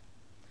is that?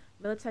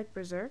 Militech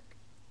Berserk?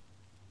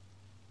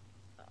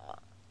 Okay.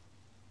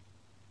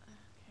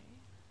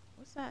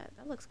 What's that?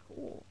 That looks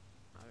cool.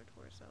 Outer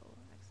torso.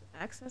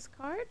 Access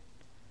card?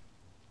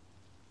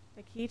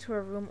 The key to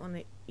a room on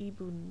the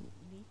Ibu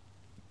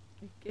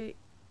Nike.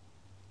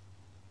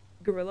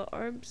 Gorilla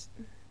arms.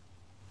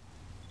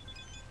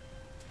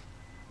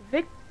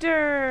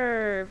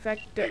 Vector!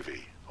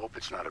 Davey, hope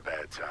it's not a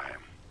bad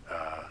time.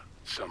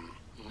 Some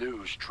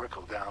news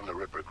trickled down the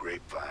Ripper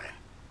grapevine.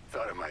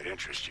 Thought it might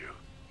interest you.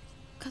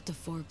 Cut the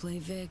foreplay,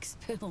 Vic.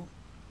 Spill.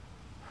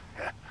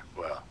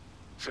 Well,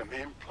 some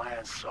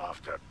in-plan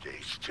soft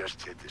updates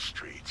just hit the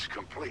streets.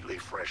 Completely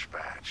fresh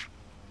batch.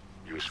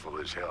 Useful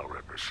as hell,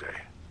 Rippers say.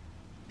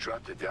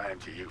 Dropped a dime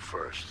to you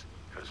first,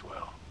 because,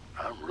 well,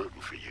 I'm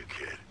rooting for you,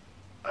 kid.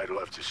 I'd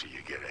love to see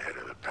you get ahead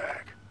of the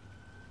pack.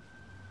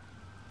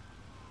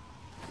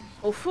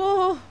 Oh,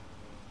 fool!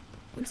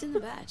 What's in the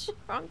batch?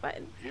 Wrong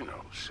button. You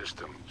know,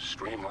 system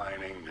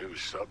streamlining, new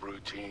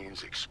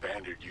subroutines,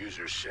 expanded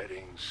user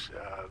settings.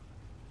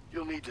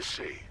 You'll need to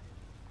see.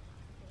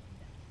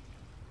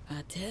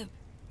 Tip.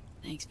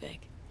 Thanks, Vic.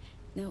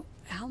 Now,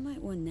 how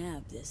might one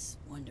nab this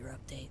Wonder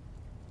update?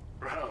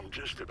 From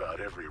just about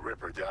every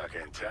Ripper dock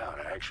in town,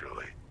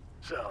 actually.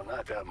 So,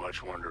 not that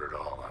much wonder at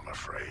all, I'm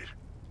afraid.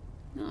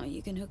 No,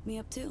 you can hook me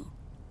up too.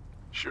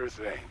 Sure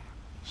thing.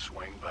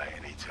 Swing by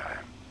any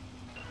time.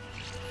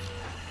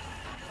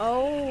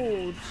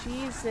 Oh,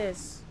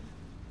 Jesus.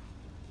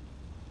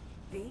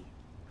 V?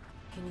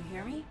 Can you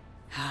hear me?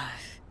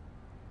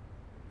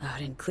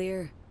 Loud and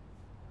clear.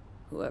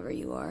 Whoever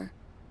you are.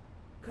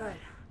 Good.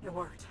 It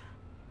worked.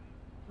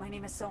 My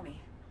name is Somi.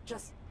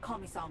 Just call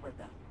me Songbird,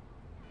 though.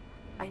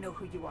 I know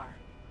who you are.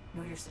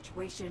 Know your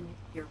situation,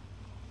 your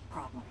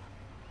problem.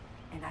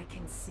 And I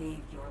can save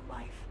your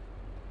life.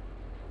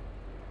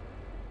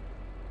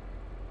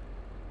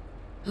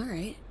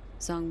 Alright,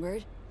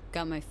 Songbird.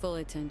 Got my full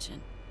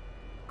attention.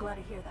 Glad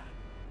to hear that.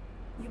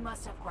 You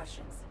must have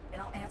questions,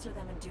 and I'll answer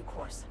them in due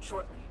course,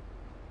 shortly.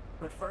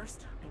 But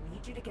first, I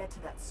need you to get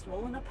to that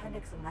swollen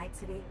appendix of Night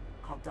City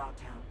called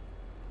Dogtown.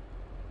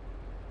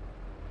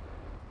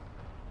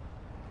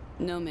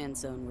 No man's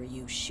zone where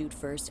you shoot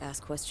first,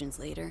 ask questions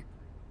later.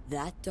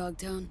 That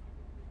Dogtown?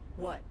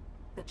 What?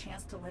 The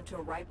chance to live to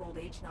a ripe old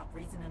age, not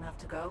reason enough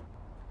to go?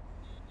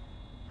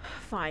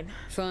 Fine.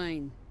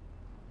 Fine.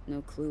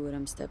 No clue what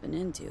I'm stepping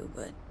into,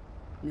 but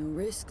no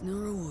risk, no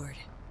reward.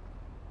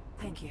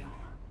 Thank you.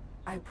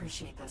 I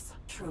appreciate this,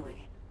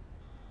 truly.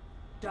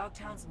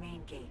 Dogtown's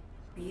main gate.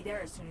 Be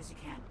there as soon as you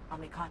can. I'll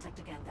make contact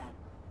again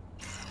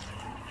then.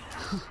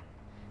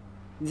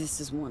 This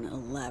is one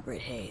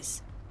elaborate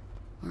haze.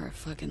 Or a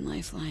fucking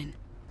lifeline.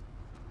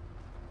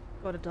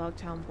 Go to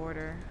Dogtown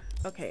border.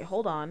 Okay,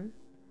 hold on.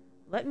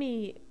 Let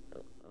me...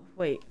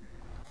 Wait.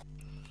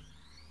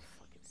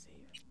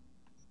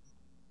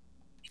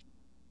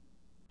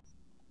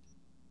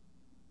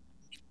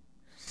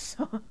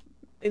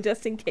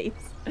 Just in case.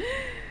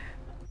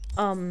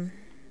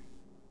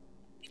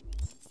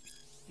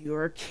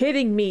 You're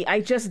kidding me.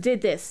 I just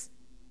did this.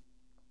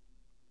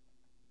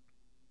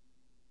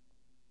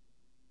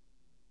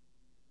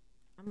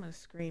 I'm gonna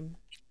scream.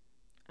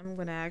 I'm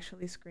gonna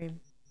actually scream.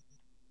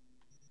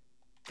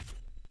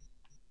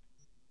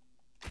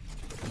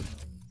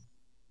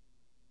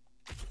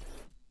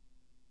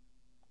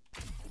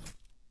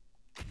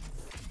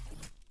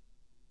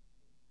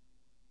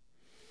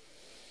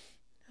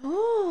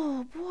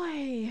 Oh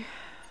boy.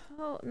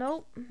 Oh,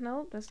 nope.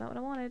 Nope, that's not what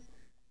I wanted.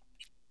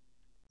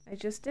 I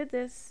just did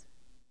this.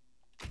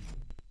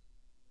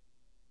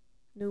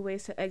 New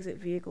ways to exit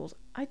vehicles.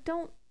 I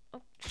don't...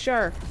 Oh,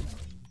 sure.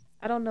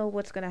 I don't know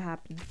what's gonna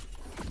happen.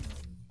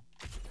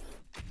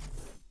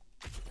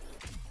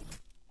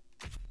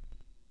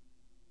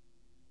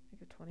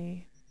 Make a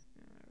 20.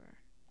 Whatever.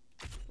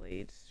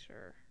 Blades,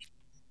 sure.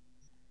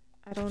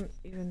 I don't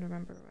even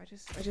remember. I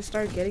just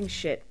started getting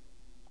shit.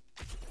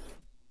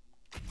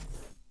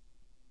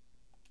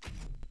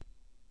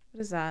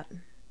 What is that?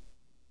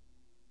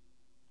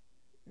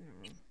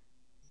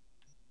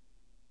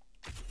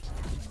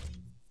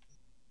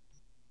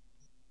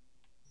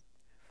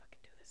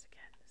 Fucking do this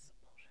again. This is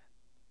bullshit.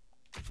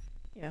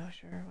 Yeah,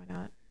 sure, why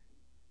not?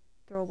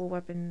 Throwable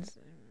weapons.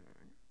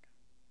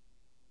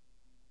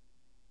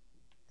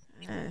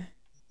 Yeah,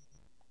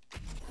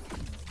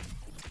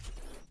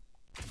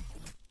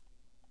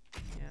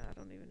 I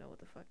don't even know what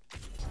the fuck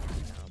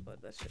now, but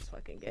let's just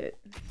fucking get it.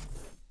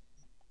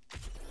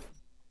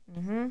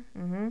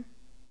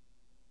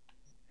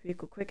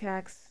 Vehicle quick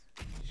hacks.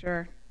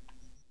 Sure.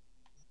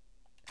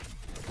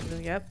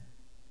 Yep.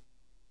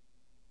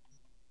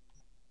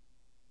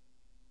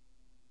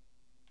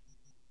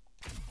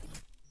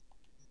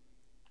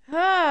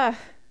 Ah!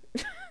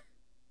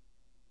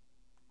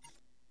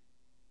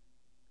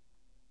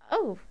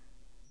 Oh.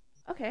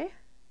 Okay.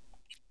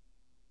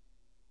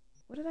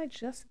 What did I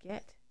just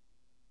get?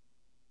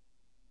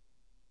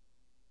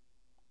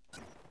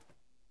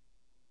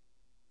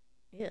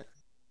 Ugh.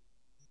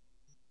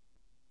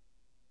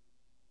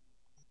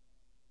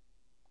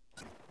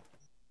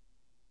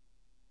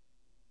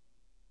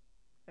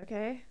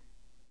 Okay.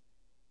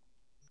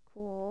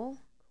 Cool.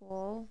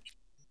 Cool.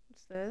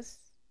 What's this?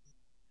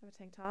 I have a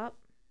tank top.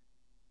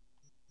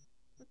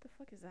 What the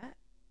fuck is that?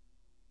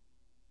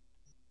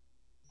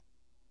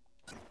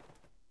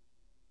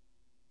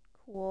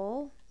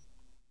 Cool.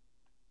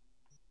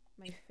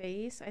 My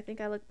face. I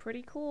think I look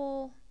pretty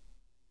cool.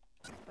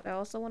 But I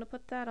also want to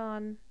put that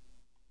on.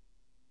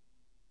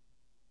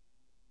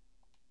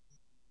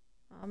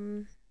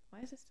 Why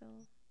is it still...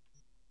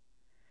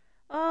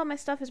 Oh, my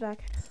stuff is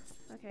back.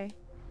 Okay.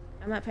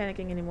 I'm not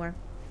panicking anymore.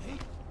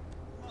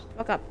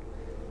 Fuck up.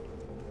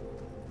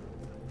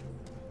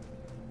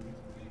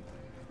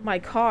 My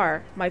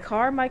car. My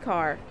car, my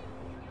car.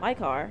 My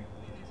car.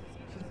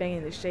 She's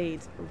banging the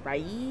shades,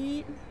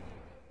 right?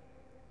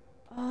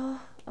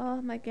 Oh,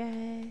 oh my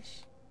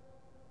gosh.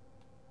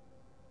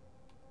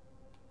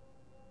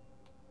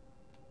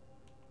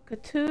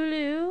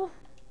 Cthulhu.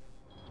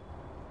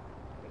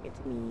 Bring it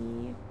to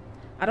me.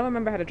 I don't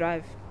remember how to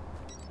drive.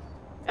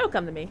 It'll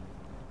come to me.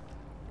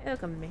 It'll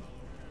come to me.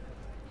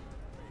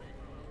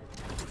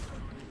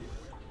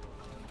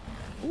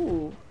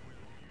 Ooh.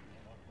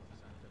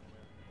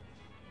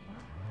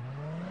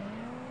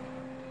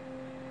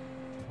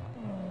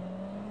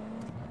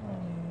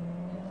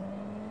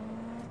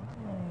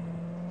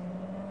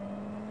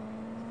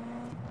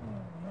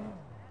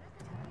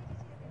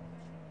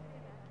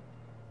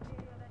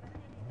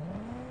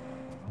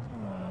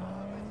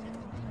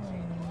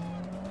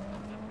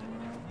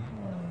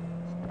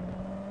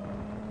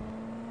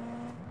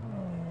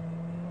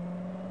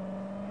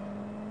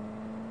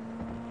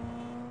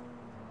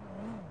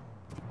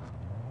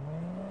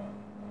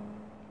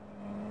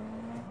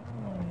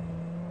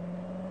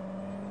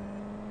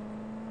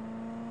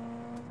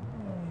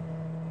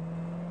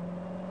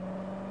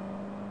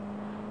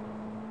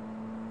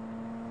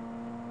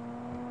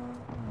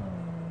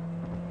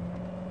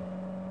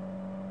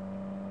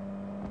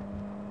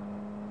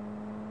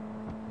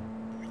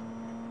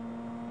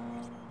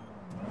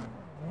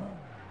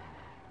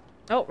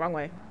 Oh, wrong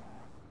way.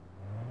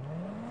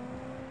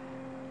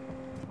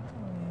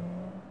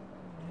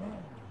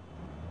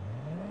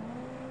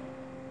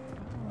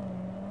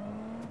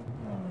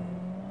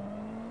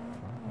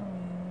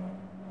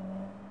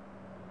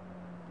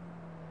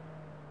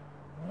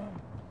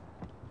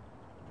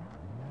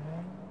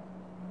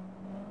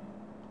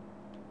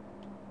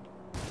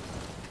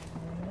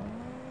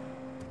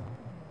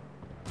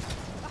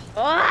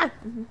 Ah!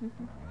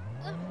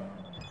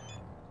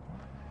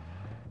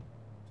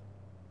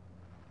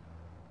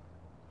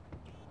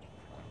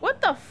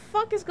 What the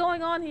fuck is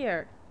going on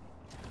here?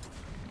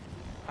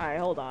 Alright,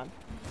 hold on.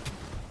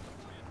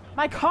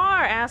 My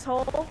car,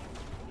 asshole!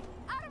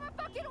 Out of my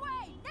fucking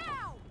way,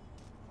 now!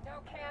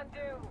 No can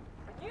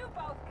do. You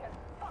both can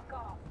fuck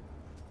off.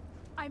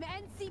 I'm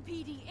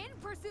NCPD in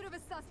pursuit of a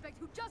suspect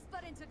who just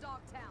fled into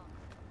Dogtown.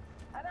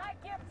 And I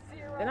give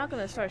zero. They're not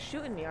gonna start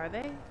shooting me, are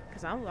they?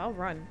 Because I'll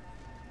run.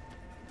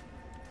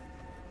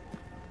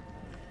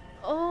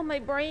 Oh, my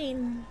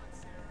brain.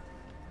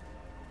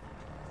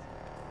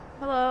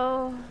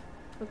 Hello.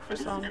 Look for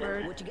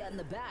Songbird. What you got in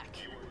the back?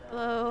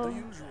 Hello. The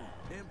usual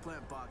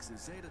implant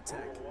boxes, Zeta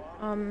Tech.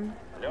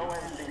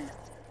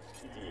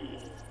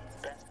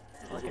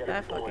 Look at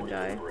that fucking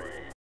guy.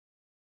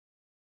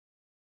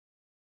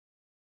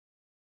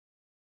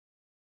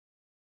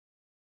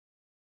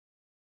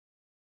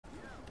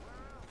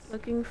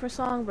 Looking for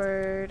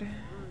Songbird.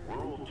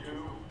 Rule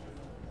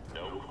 2,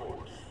 no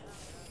course.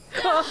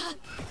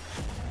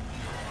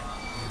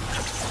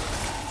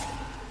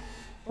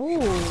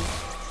 Ooh.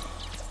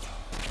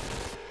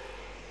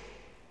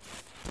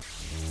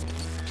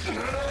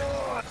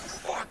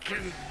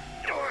 Fucking.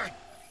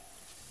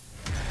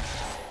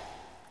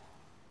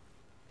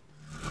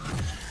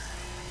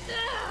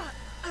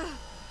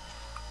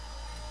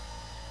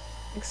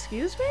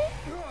 Excuse me?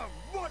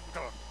 What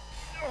the?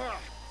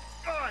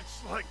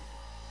 It's like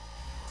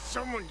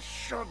someone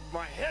shoved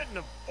my head in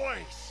a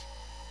place.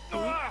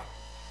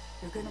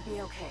 You're gonna be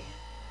okay.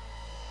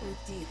 Breathe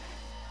deep.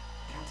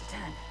 Count to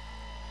 10.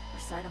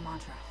 Recite a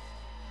mantra.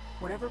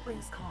 Whatever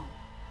brings calm.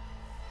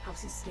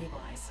 Helps you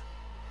stabilize.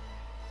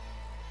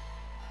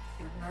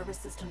 Your nervous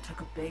system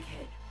took a big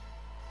hit.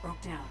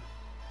 Broke down.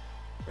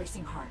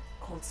 Racing heart.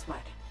 Cold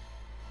sweat.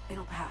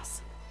 It'll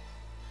pass.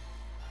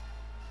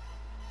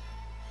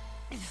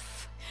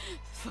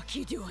 Fuck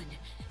you doing?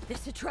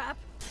 This a trap?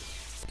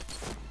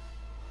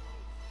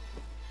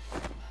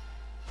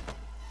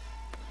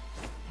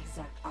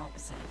 Exact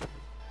opposite.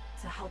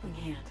 It's a helping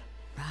hand.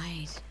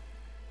 Right.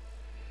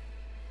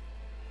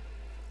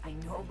 I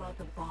know about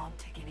the bomb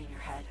ticking in your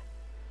head.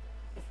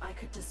 If I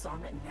could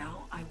disarm it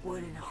now, I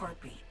would in a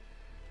heartbeat.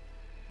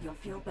 You'll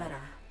feel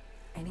better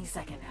any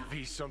second now.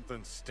 V,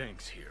 something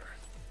stinks here.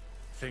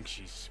 Think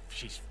she's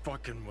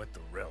fucking with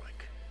the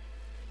relic.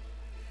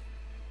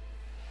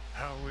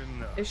 How in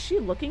the... Is she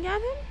looking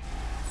at him?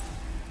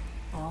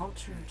 All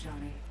true,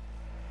 Johnny.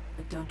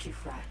 But don't you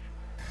fret.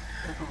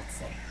 They're both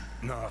safe.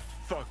 Nah,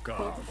 fuck off.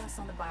 Both of us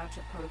on the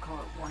biochip protocol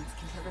at once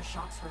can trigger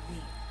shocks for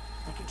V,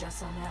 like you just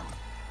saw now.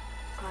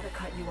 Gotta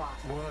cut you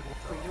off. What?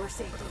 For your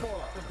safety,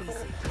 for V's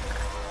safety.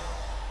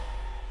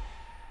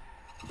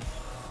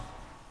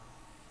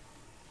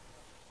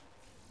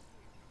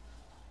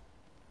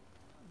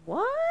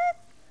 What?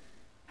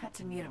 Had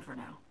to mute him for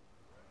now.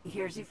 He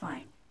hears you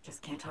fine,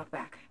 just can't talk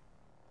back.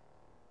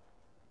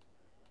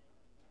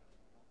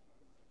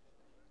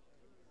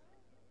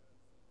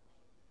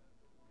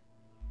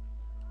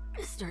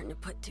 Starting to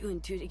put 2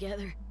 and 2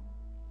 together.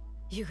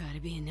 You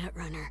gotta be a net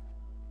runner.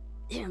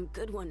 Damn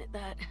good one at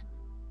that.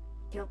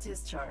 Guilt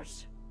is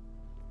charged.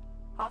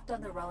 Hopped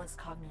on the Relic's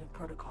cognitive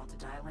protocol to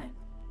dial in.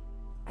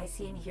 I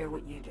see and hear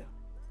what you do.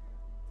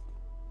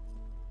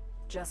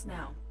 Just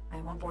now,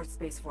 I'm on board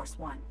Space Force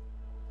 1,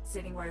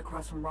 sitting right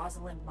across from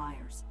Rosalind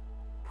Myers,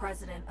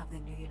 President of the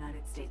new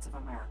United States of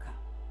America.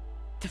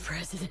 The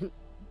President?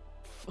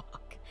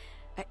 Fuck.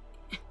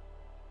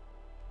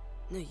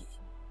 No,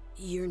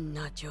 you're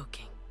not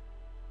joking.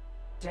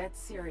 Dead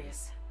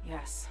serious,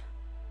 yes.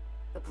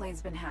 The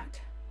plane's been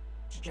hacked.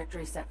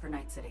 Trajectory set for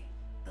Night City.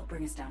 They'll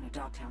bring us down to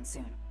Dogtown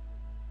soon.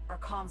 Our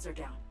comms are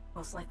down,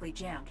 most likely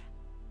jammed.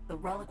 The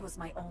Relic was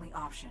my only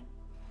option.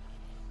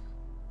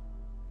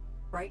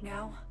 Right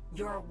now,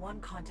 you're our one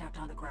contact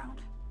on the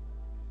ground.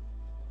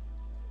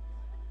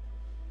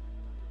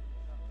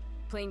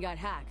 Plane got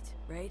hacked,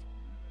 right?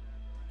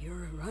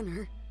 You're a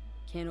runner.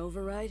 Can't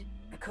override?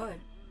 I could.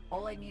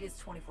 All I need is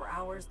 24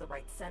 hours, the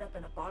right setup,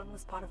 and a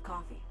bottomless pot of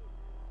coffee.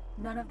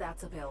 None of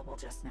that's available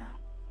just now.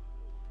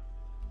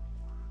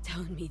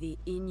 Telling me the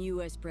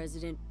in-US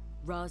President,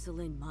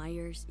 Rosalind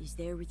Myers, is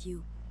there with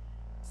you?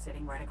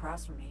 Sitting right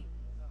across from me.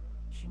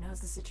 She knows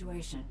the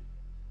situation.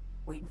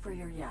 Waiting for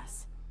your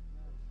yes.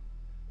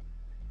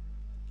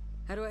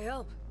 How do I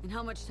help? And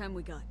how much time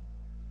we got?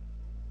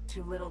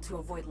 Too little to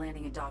avoid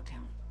landing in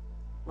Dogtown.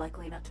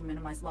 Likely enough to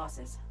minimize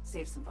losses,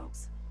 save some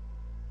folks.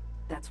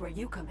 That's where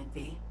you come in,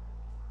 V.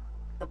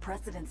 The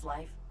President's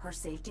life, her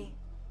safety,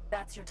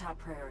 that's your top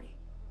priority.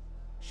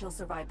 She'll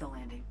survive the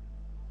landing.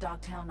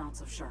 Dogtown, not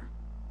so sure.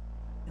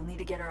 You'll need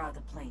to get her out of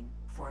the plane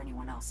before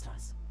anyone else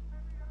does.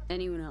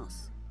 Anyone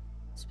else?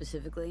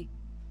 Specifically?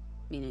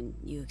 Meaning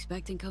you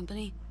expecting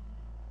company?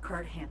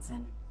 Kurt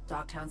Hansen,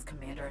 Dogtown's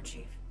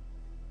Commander-in-Chief.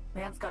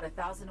 Man's got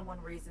 1,001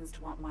 reasons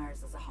to want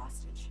Myers as a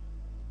hostage.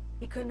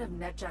 He couldn't have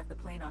net-jacked the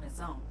plane on his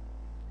own,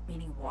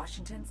 meaning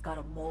Washington's got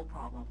a mole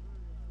problem.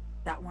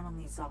 That one will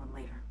need solving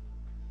later.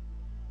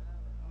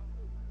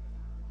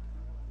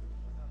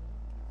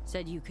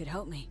 Said you could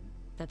help me.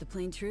 That the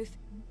plain truth?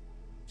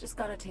 Just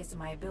got a taste of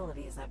my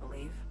abilities, I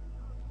believe.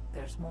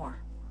 There's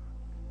more.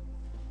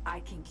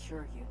 I can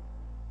cure you.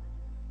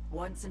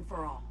 Once and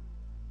for all.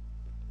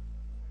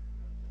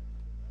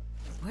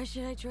 Why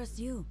should I trust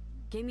you?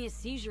 Gave me a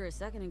seizure a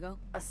second ago.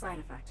 A side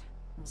effect.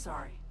 I'm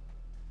sorry.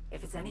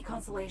 If it's any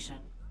consolation,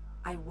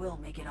 I will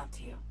make it up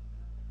to you.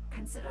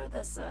 Consider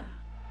this,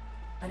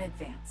 an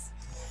advance.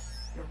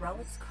 Your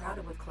relic's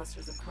crowded with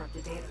clusters of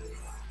corrupted data.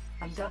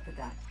 I'm done with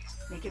that.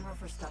 Making room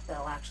for stuff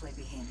that'll actually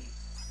be handy.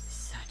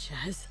 Such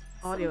as?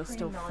 Audio's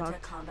still Militech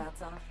fucked.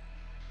 combat's off.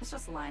 It's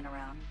just lying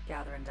around,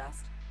 gathering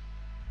dust.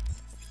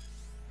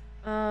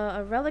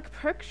 A relic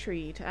perk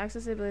tree. To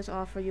access the ability to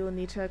offer, you will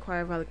need to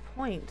acquire relic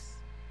points,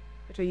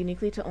 which are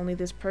uniquely to only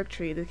this perk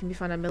tree. They can be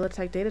found at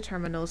Militech data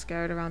terminals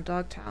scattered around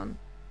Dogtown.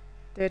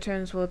 Their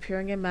terms will appear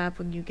on your map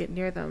when you get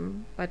near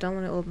them. By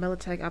downloading old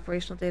Militech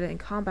operational data and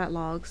combat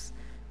logs,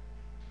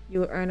 you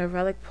will earn a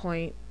relic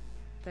point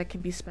that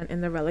can be spent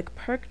in the relic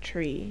perk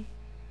tree.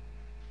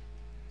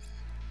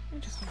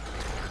 Interesting.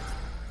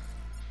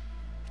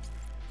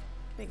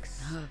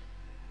 Thanks.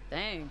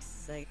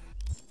 Thanks. Relic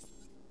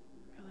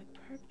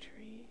perk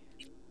tree.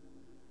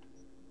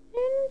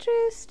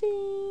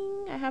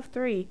 Interesting. I have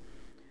 3.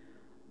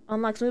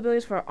 Unlocks new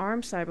abilities for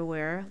armed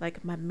cyberware,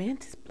 like my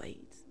mantis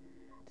blades.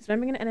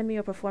 Dismembering an enemy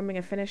or performing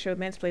a finisher with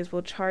mantis blades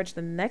will charge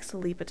the next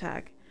leap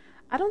attack.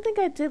 I don't think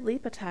I did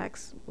leap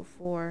attacks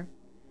before.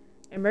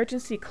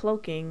 Emergency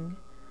cloaking.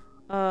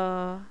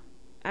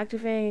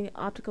 Activating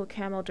optical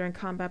camo during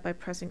combat by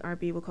pressing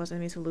RB will cause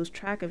enemies to lose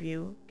track of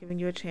you, giving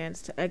you a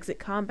chance to exit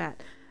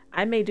combat.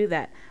 I may do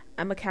that.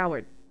 I'm a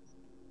coward.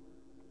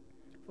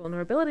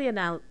 Vulnerability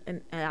analytics.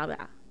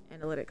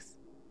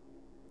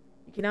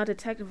 You can now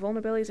detect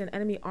vulnerabilities in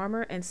enemy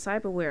armor and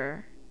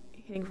cyberware.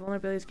 Hitting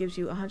vulnerabilities gives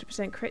you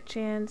 100% crit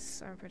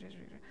chance.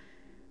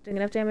 Doing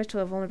enough damage to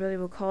a vulnerability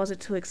will cause it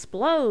to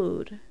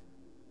explode.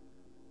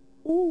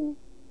 Ooh.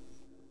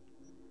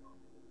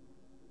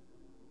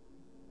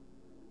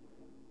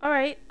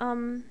 Alright,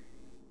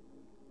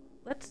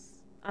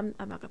 let's... I'm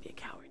not gonna be a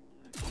coward.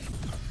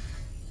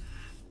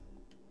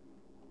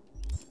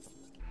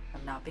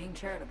 I'm not being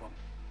charitable.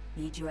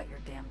 Need you at your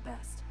damn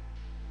best.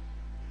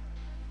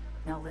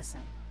 Now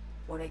listen,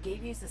 what I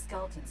gave you is the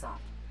skeleton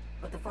soft,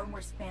 but the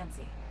firmware's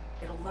fancy.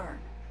 It'll learn,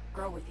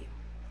 grow with you.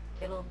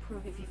 It'll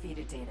improve if you feed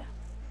it data.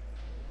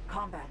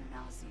 Combat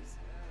analyses,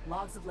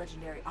 logs of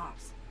legendary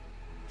ops.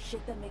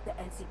 Shit that make the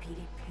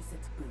NCPD piss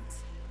its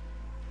boots.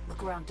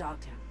 Look around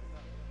Dogtown.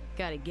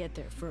 Gotta get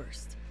there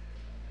first.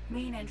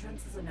 Main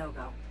entrance is a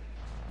no-go.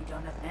 You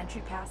don't have an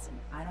entry pass, and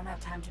I don't have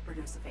time to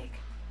produce a fake.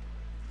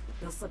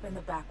 You'll slip in the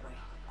back way,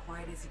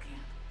 quiet as you can.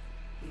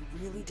 We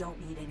really don't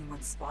need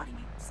anyone spotting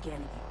you,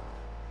 scanning you.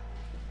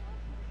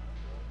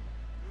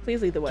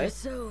 Please lead the way. Just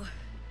so...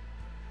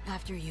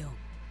 After you.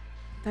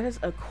 That is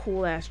a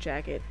cool-ass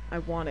jacket. I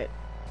want it.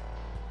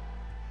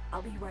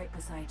 I'll be right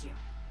beside you,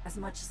 as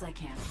much as I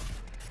can.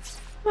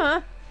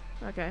 Huh?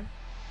 Okay.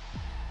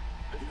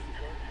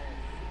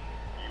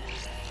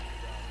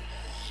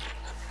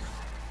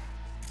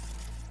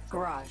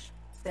 Garage.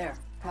 There,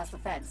 past the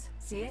fence.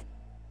 See it?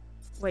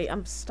 Wait,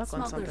 I'm stuck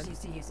on Smugglers something.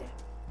 used to use it.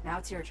 Now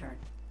it's your turn.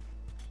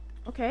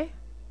 Okay.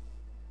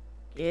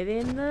 Get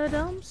in the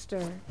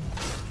dumpster.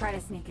 Try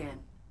to sneak in.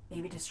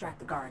 Maybe distract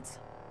the guards.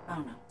 I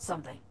don't know,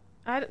 something.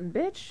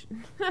 Bitch.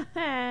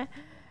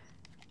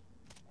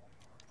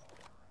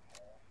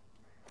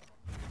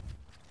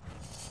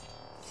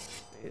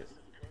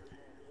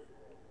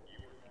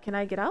 Can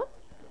I get out?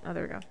 Oh,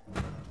 there we go.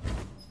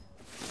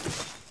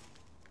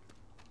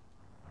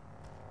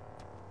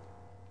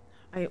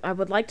 I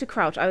would like to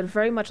crouch. I would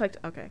very much like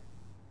to... Okay.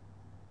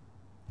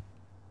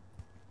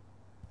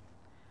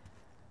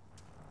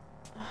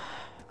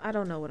 I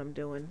don't know what I'm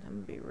doing.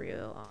 I'm gonna be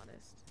real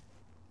honest.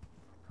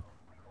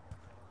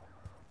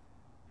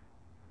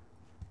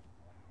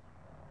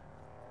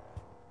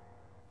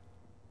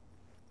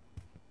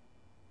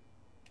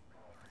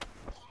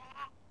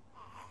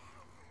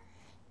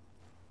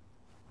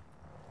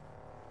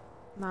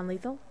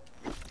 Non-lethal?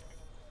 Go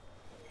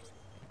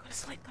to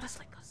sleep, go to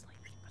sleep, go to sleep.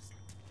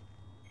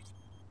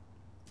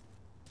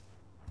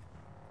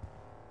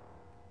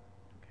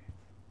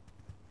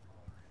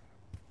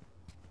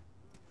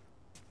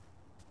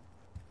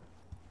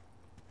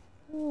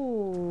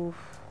 Ooh.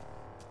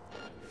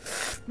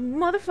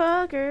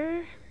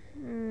 Motherfucker.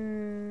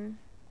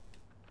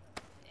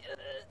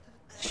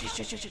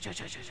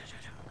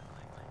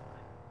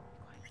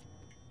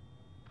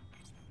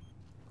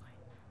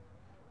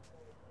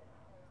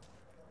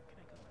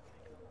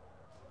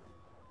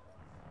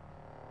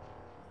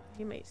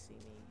 He may see me.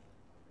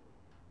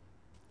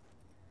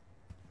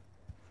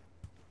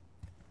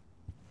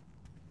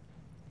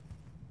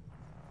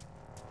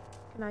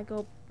 Can I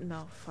go?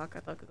 No, fuck. I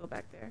thought I could go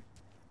back there.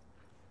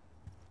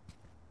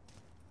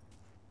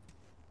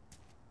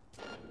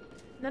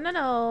 No, no,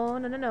 no,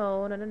 no, no,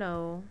 no, no, no,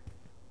 no.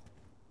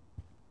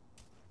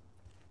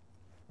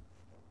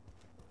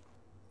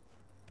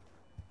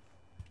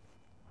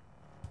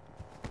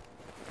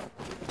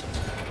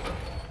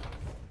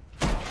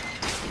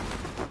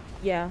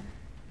 Yeah.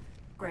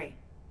 Great.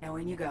 Now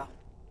in you go.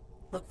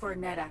 Look for a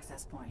net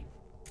access point.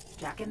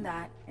 Jack in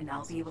that, and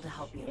I'll be able to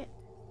help you.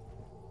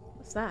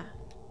 What's that?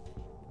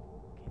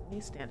 Okay, let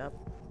me stand up.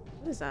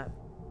 What is that?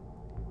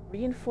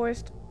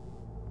 Reinforced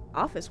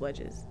office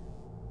wedges.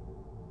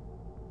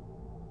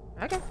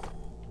 Okay.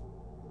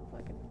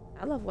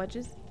 I love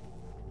wedges.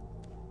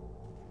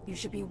 You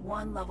should be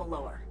one level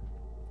lower.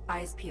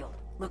 Eyes peeled.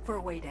 Look for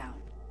a way down.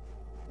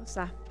 What's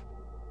that?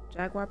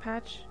 Jaguar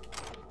patch?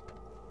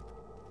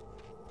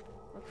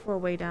 Look for a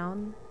way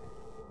down.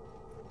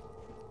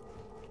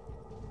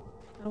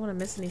 I don't want to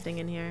miss anything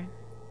in here.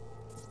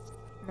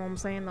 You know what I'm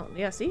saying? No,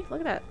 yeah, see?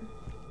 Look at that.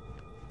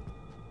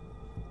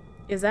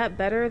 Is that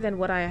better than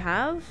what I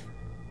have?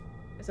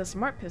 It's a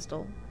smart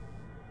pistol.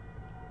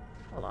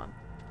 Hold on.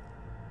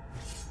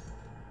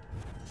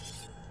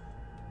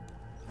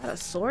 Got a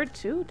sword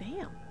too?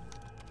 Damn.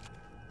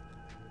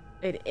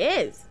 It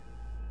is.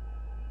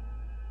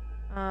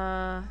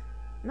 No,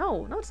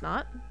 it's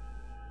not.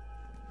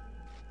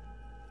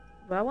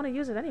 But I want to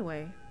use it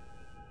anyway.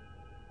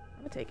 I'm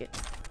gonna take it.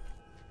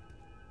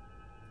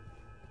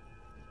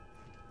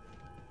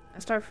 I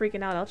start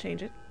freaking out, I'll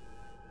change it.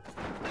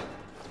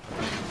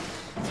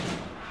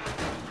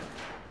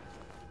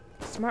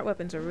 Smart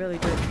weapons are really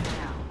good.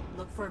 Now,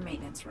 look for a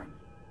maintenance room.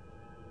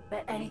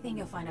 Bet anything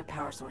you'll find a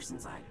power source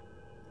inside.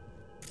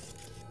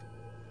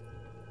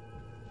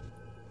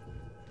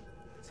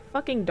 It's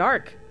fucking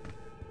dark.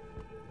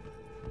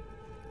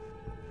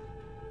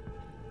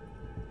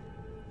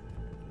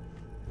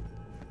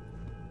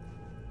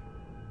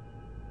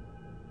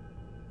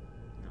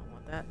 I don't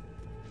want that.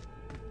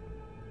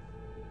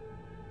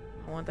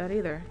 I don't want that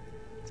either.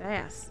 It's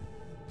ass.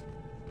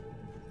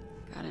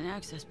 Got an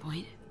access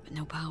point, but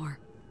no power.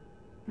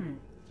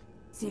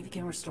 See if you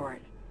can restore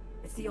it.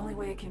 It's the only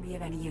way it can be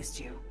of any use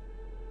to you.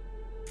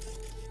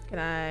 Can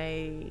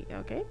I...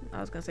 Okay, I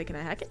was gonna say, can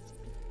I hack it?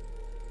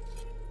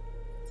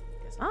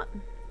 Guess not.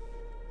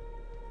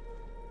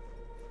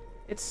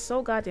 It's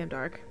so goddamn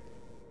dark.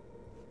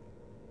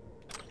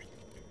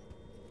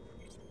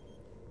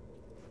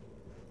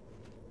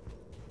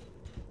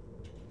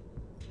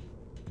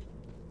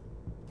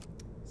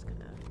 Just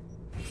gonna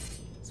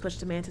switch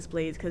to Mantis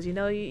Blades, because you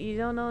know, you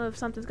don't know if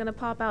something's gonna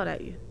pop out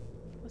at you.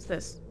 What's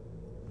this?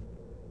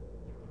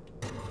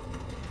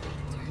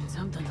 Turn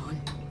something on.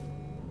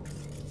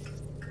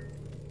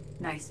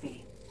 Nice,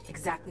 V.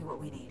 Exactly what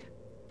we need.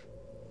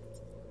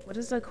 What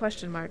is the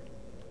question mark?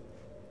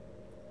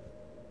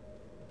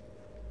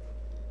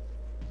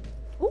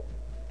 Ooh.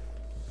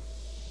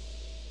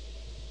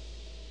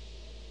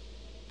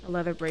 A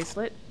leather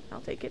bracelet.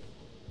 I'll take it.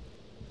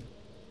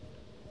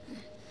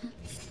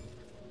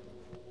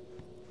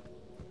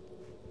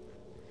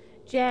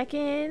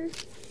 Jackin'.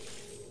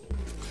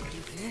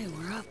 Okay,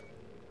 we're up.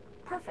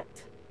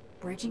 Perfect.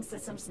 Bridging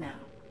systems now.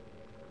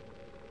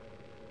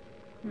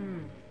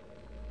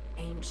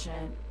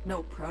 Ancient,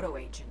 no,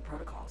 proto-ancient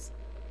protocols.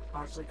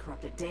 Largely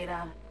corrupted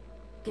data.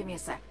 Give me a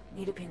sec.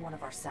 Need to ping one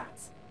of our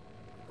SATs.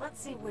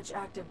 Let's see which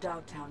active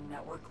Dogtown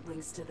network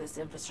links to this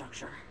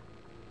infrastructure.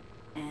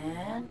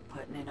 And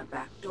putting in a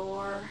back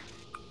door.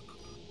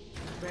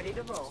 Ready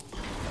to roll.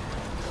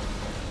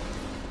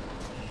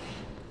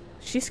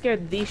 She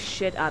scared the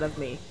shit out of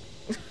me.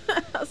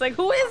 I was like,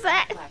 who is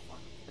that?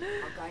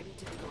 I'll guide you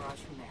to the garage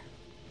from there.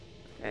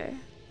 Okay.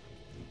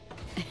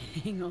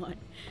 Hang on.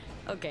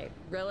 Okay,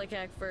 relic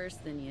hack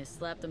first, then you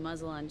slap the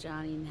muzzle on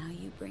Johnny, now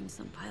you bring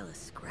some pile of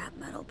scrap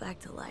metal back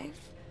to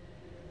life?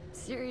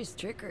 Serious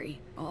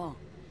trickery. Oh,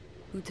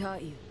 who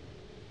taught you?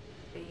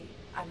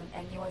 I'm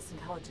an NUS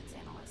intelligence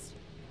analyst.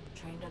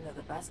 Trained under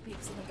the best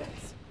peeps in the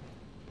biz.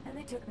 And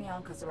they took me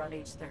on because around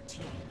age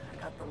 13, I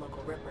got the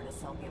local Ripper to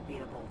sell me a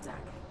beatable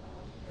deck.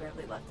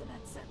 Barely left the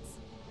net since.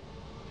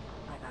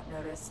 I got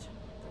noticed,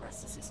 the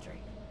rest is history.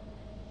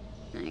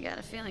 I got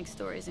a feeling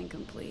story's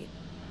incomplete.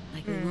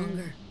 Like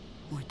longer,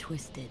 more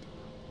twisted.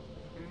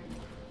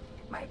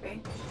 Might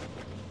be.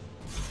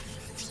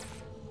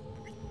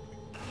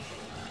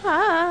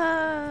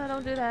 Ah,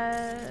 don't do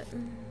that.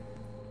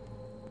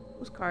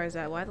 Whose car is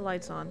that? Why are the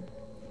lights on?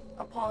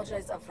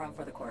 Apologize up front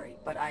for the query,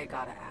 but I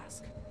gotta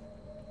ask.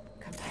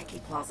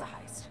 Kentucky Plaza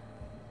heist.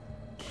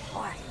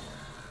 Why?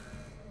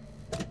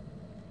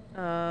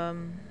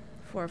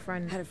 For a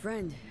friend. Had a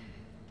friend.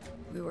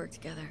 We worked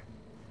together.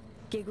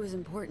 Gig was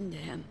important to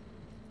him.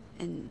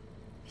 And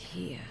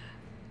he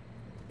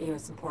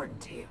was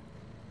important to you.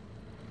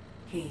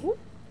 He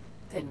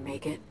didn't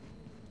make it.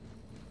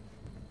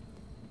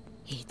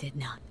 He did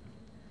not.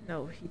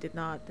 No, he did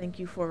not. Thank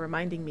you for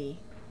reminding me.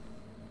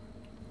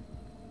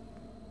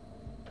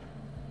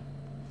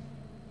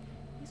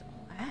 He's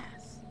all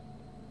ass.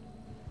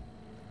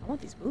 I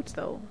want these boots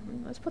though.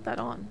 Let's put that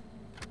on.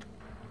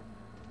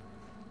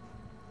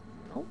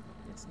 Nope.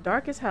 It's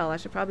dark as hell. I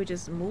should probably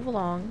just move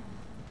along.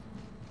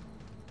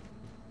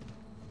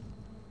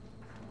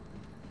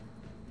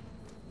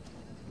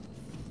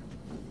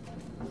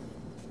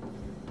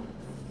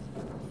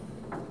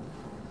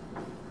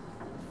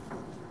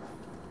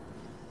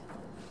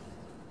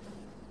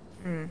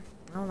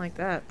 I don't like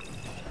that.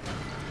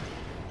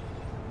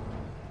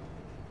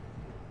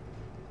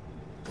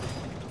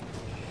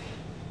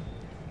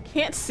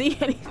 Can't see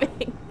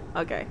anything.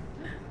 Okay.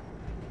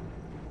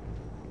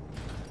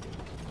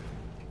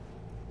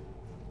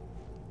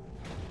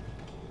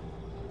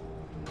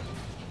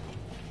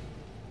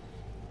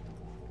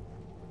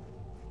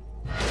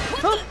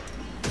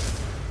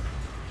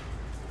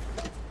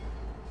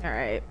 All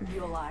right.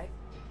 You alive?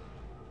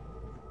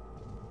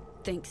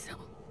 Think so.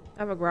 I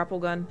have a grapple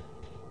gun.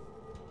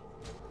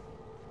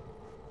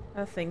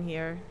 A thing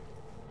here.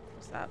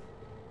 What's that?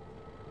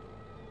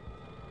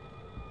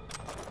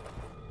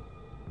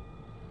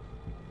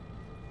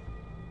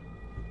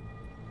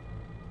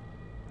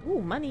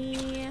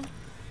 Money.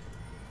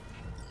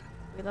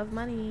 We love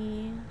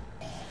money.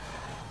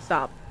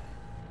 Stop.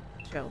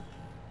 Chill.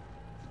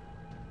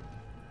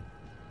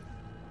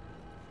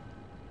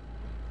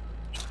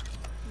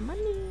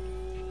 Money.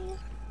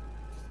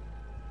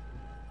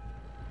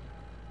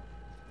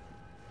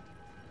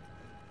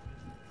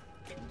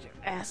 Get your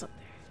ass up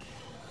there.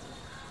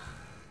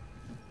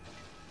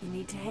 You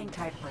need to hang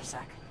tight for a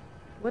sec.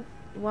 What?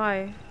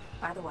 Why?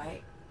 By the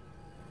way,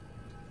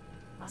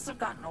 must have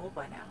gotten old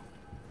by now.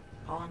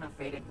 Hauling a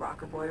faded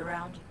rocker boy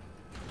around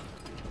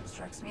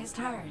strikes me as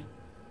tiring.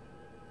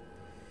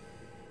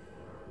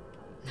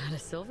 Not a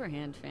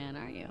Silverhand fan,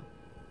 are you?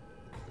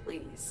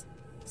 Please.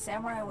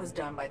 Samurai was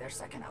done by their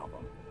second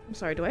album. I'm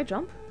sorry, do I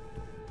jump?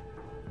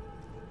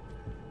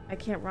 I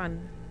can't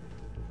run.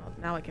 Oh,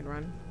 now I can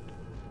run.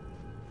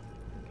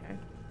 Okay.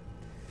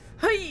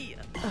 Hey!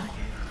 Okay.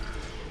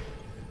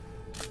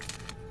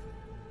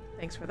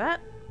 Thanks for that.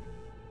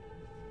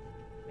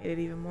 Made it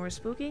even more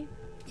spooky.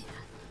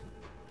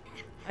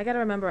 I gotta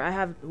remember I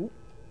have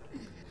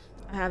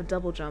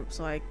double jump,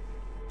 so I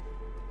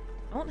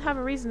don't have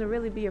a reason to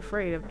really be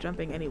afraid of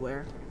jumping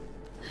anywhere.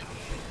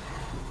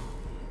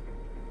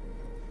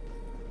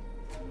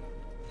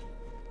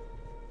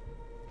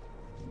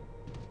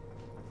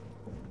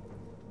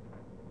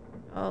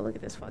 Oh, look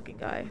at this fucking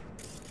guy.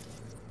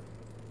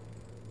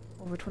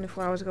 Over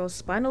 24 hours ago,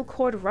 spinal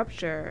cord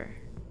rupture.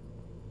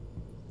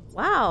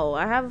 Wow,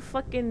 I have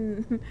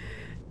fucking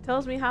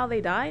tells me how they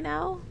die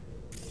now.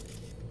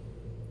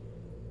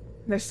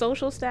 Their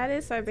social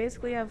status, I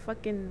basically have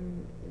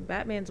fucking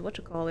Batman's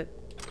whatchamacallit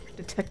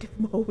detective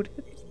mode.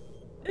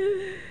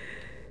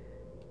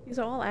 These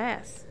are all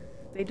ass.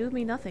 They do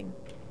me nothing.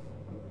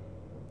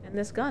 And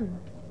this gun,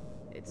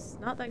 it's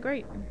not that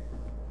great.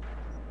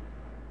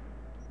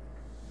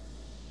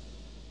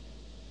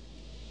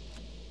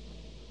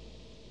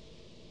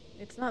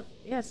 It's not,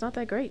 yeah, it's not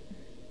that great.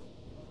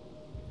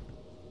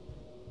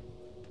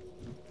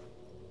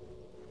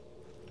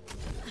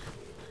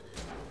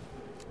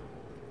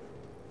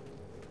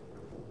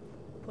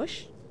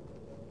 Push?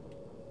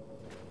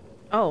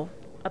 Oh,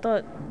 I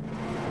thought...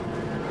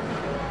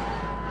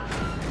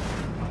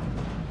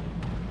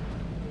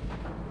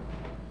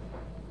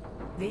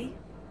 V?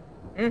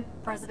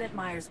 President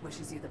Myers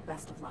wishes you the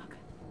best of luck.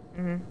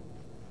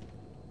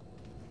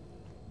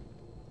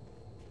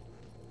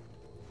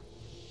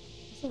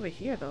 What's over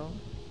here, though?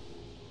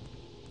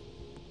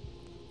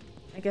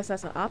 I guess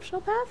that's an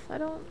optional path? I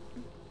don't...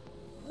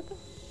 What the...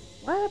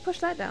 Why did I push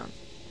that down?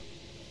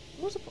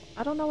 What was the...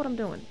 I don't know what I'm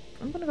doing.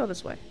 I'm gonna go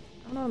this way.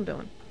 I don't know what I'm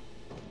doing.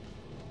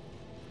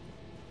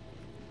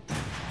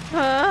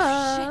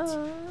 Ah. Shit.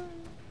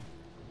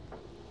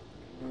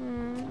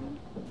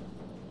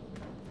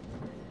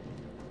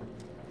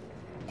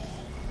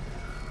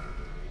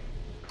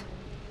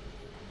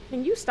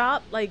 Can you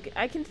stop? Like,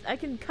 I can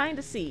kind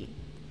of see.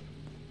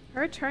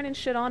 Her turning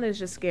shit on is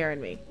just scaring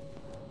me.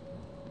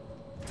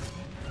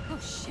 Oh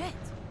shit.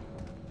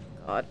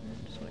 God,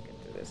 I just want to get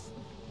through this.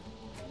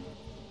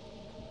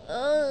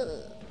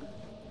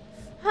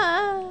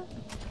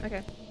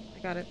 Okay, I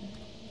got it.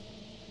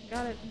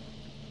 Got it.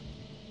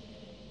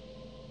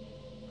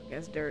 I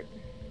guess dirt.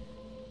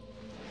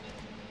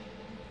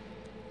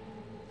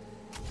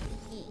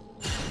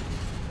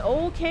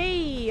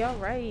 Okay,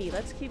 alright,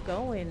 let's keep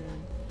going.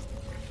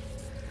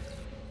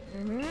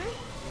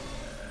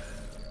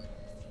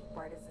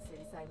 Bright as the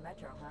city-side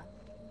metro, huh?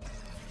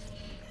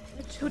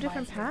 Two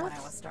different paths? When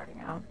I was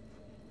starting out,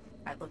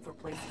 I'd look for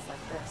places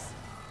like this.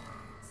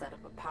 Set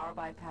up a power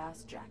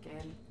bypass, jack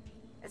in,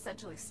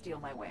 essentially steal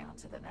my way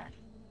onto the net.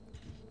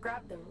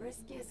 Grab the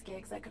riskiest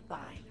gigs I could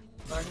find,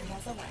 learning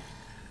as I went.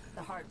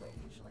 The hard way,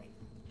 usually.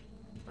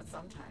 But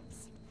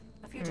sometimes,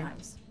 a few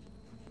times,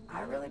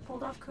 I really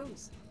pulled off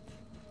coups.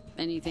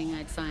 Anything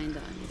I'd find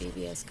on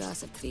BBS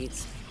gossip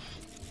feeds.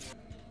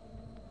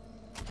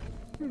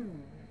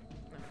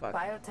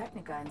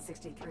 Biotechnica in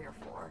 63 or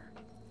 4.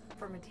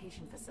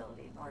 Fermentation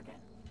facility in Oregon.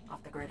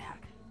 Off the grid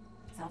hack.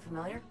 Sound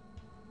familiar?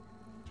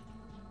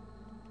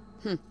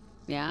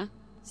 Yeah?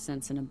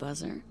 Sensing a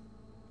buzzer?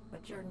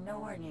 But you're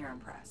nowhere near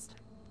impressed.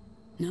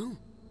 No.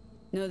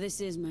 No, this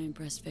is my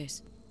impressed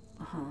face.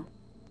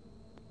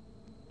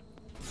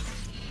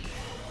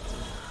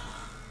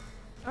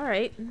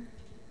 Alright.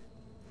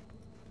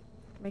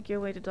 Make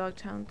your way to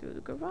Dogtown through the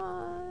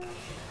garage.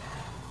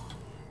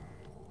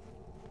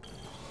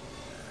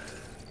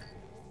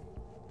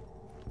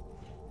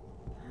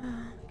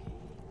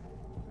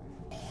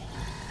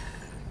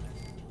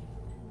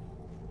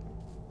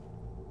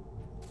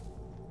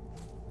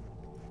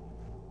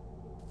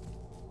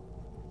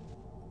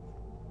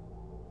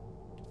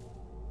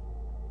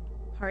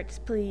 Parts,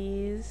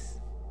 please.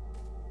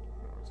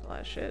 Oh, that's a lot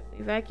of shit.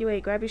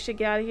 Evacuate. Grab your shit.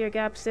 Get out of here.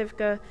 Gap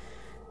Pacifica.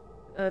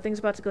 Things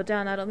about to go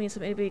down. I don't mean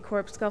some itty-bitty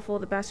corpse scuffle.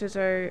 The bastards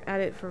are at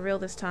it for real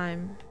this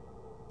time.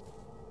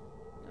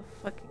 A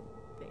fucking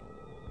thing.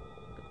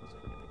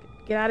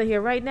 Get out of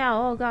here right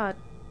now. Oh god.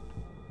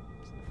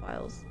 The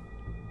files.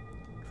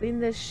 Clean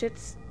this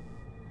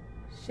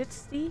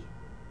shitsty.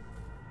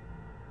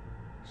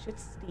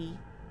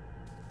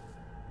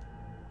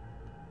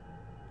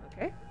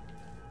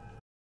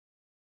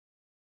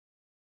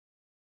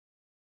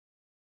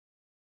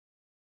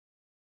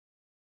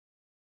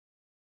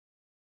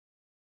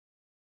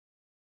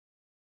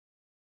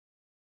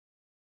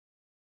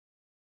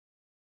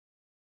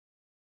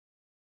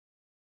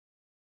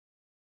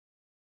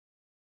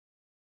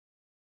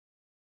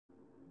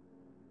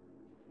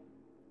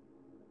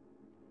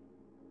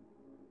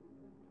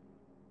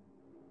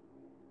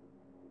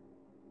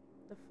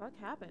 fuck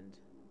happened?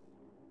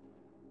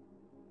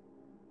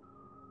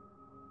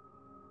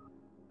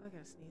 I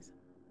gotta sneeze.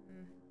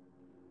 God,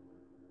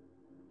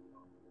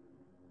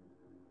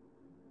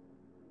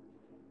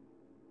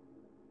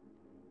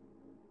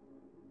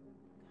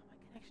 my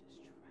connection is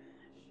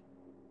trash.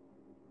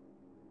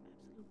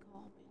 Absolute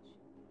garbage.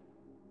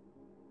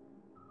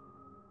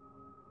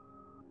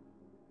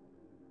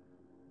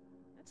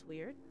 That's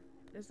weird.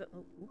 There's a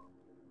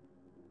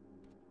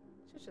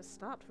shit just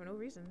stopped for no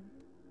reason.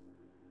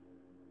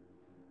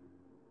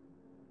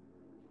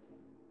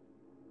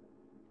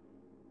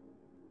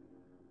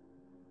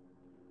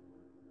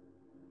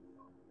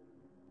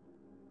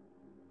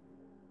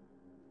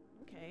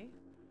 Okay.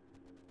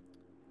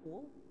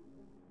 Cool.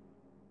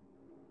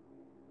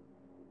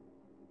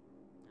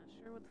 Not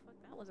sure what the fuck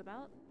that was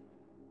about.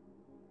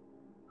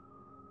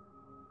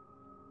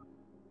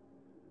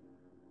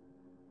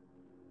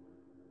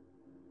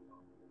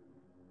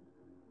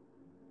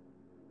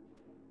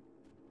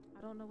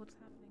 I don't know what's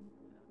happening.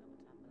 I don't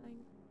know what's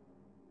happening.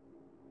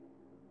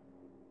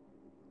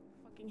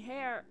 Fucking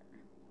hair.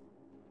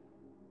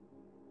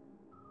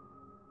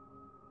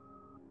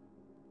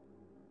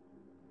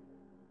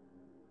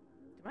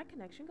 Did my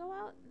connection go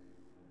out?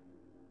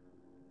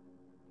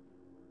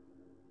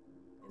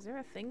 Is there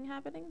a thing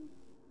happening?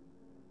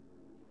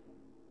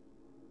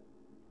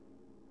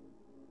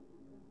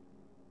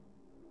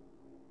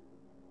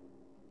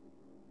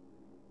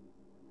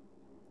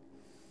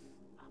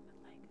 Oh, my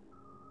leg.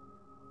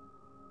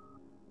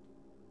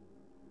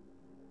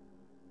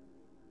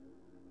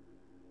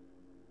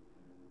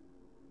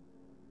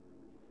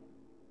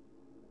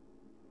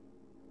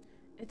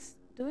 It's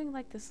doing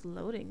like this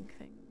loading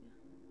thing.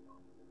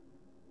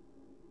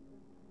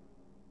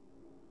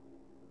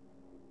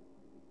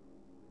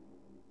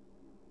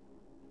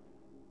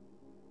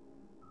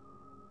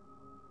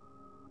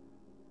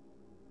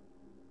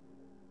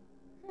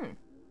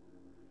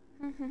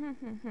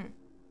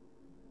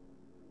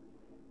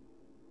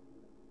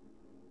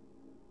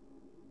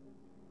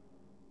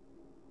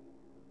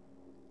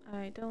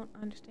 I don't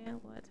understand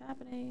what's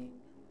happening.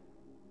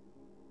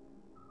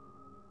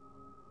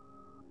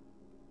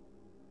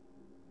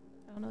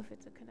 I don't know if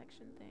it's a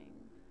connection thing.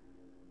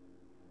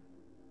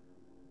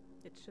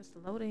 It's just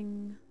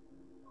loading.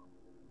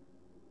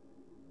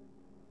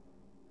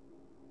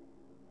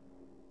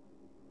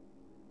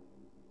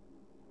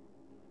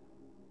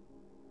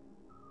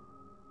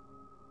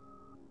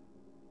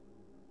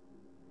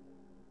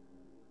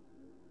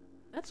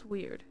 That's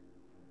weird.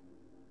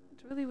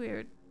 It's really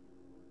weird.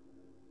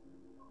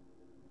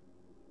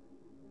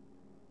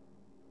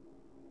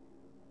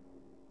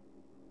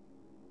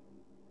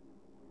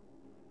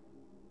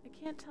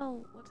 I can't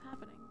tell what's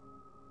happening.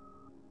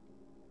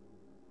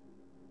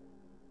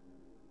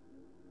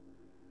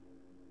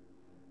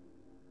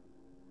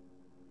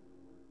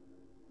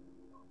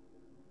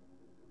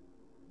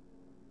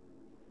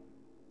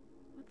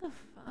 What the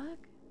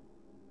fuck?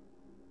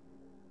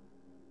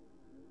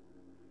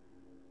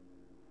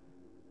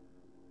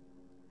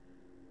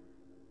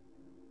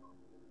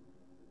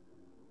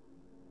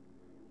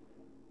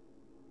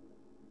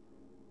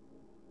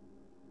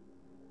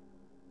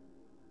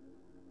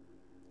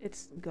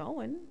 It's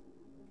going.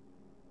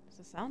 Does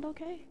it sound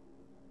okay?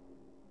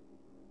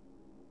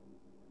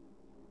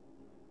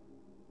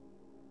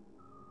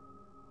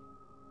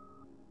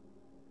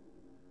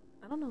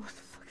 I don't know what the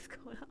fuck is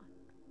going on.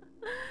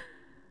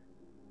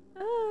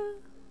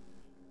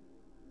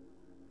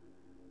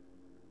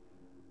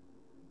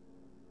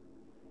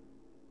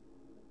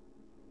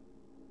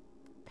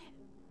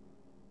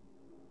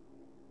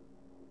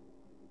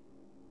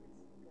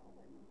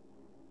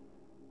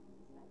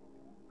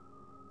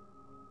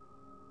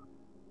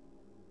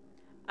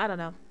 I don't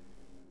know.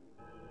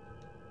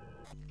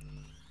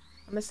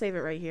 I'm gonna save it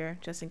right here,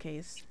 just in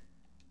case.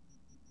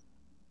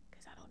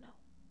 Because I don't know.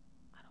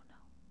 I don't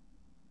know.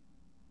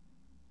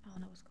 I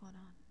don't know what's going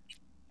on.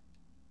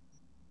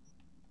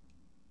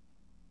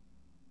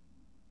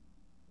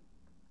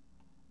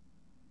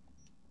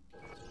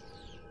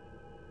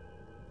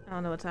 I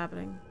don't know what's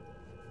happening.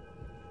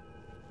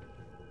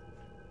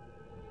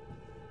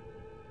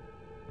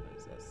 What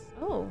is this?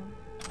 Oh.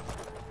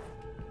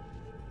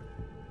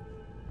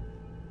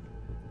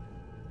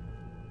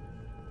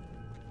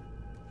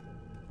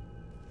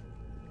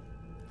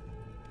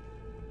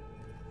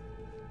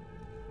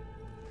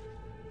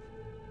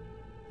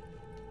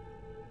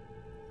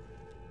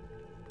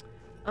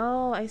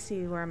 Oh, I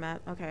see where I'm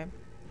at. Okay.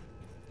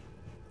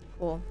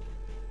 Cool.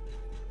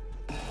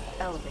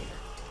 Elevator.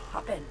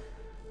 Hop in.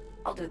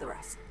 I'll do the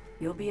rest.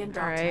 You'll be in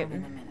Dogtown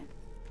in a minute.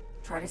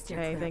 Try to steer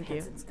clear of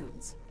Hansen's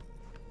goons.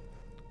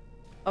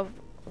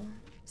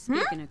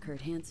 Speaking of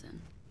Kurt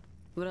Hansen,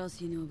 what else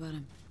do you know about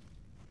him?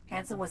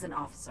 Hansen was an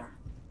officer.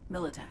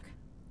 Militech.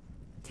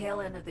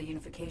 Tail end of the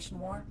Unification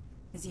War,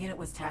 his unit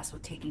was tasked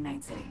with taking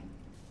Night City.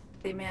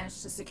 They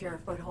managed to secure a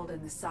foothold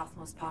in the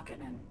southmost pocket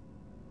and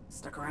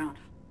stuck around.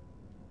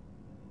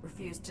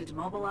 Refused to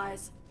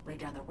demobilize, laid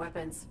down their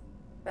weapons,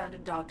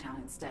 founded Dogtown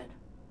instead.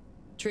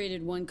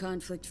 Traded one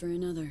conflict for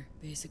another,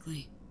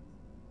 basically.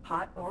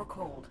 Hot or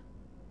cold,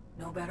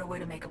 No better way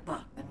to make a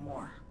buck than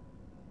war.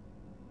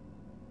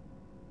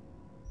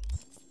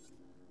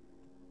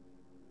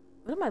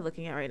 What am I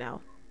looking at right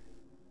now?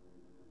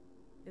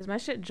 Is my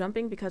shit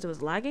jumping because it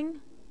was lagging?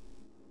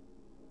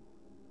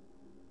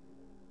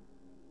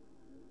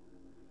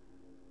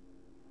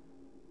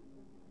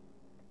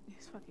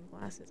 These fucking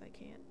glasses, I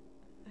can't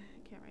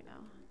right now.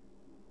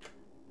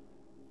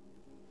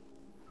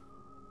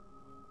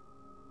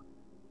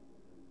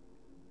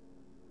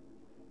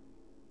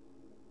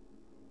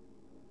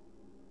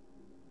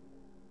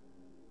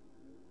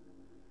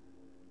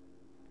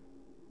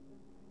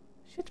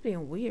 Shit's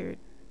being weird.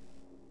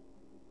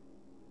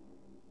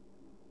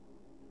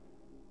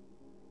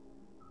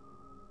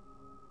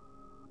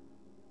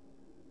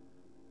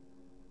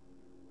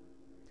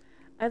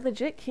 I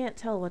legit can't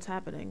tell what's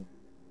happening.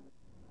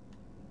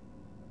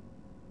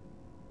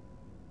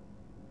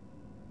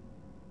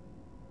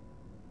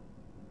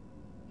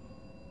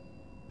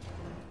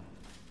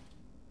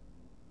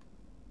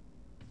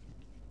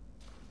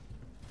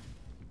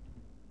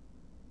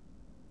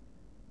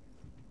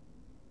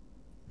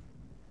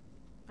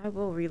 I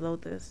will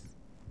reload this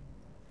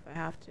if I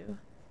have to.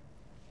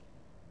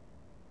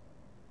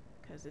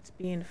 Because it's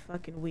being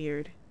fucking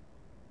weird.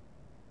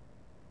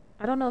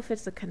 I don't know if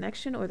it's the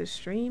connection or the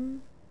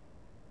stream.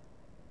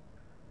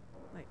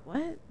 Like,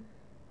 what?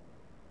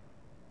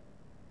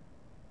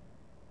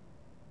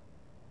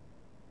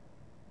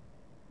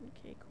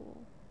 Okay,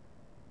 cool.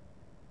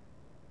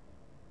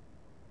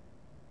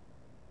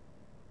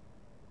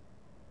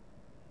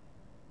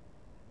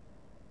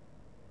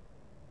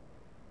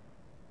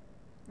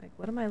 Like,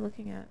 what am I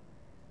looking at?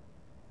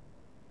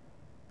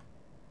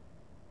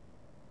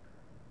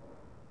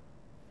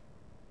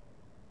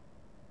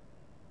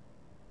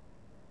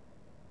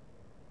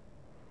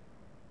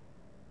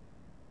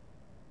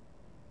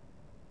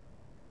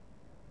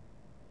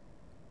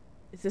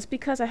 Is this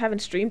because I haven't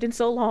streamed in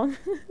so long?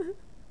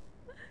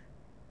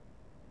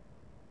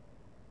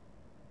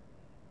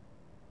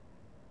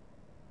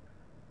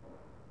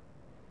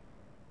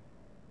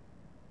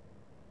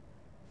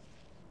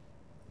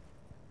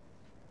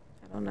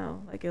 I don't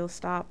know. Like, it'll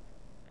stop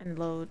and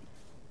load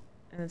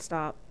and then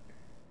stop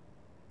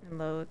and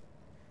load.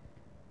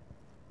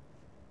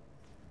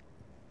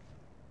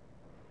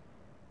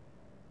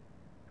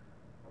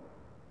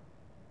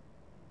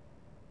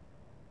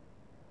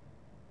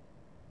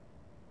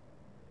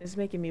 It's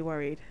making me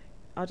worried.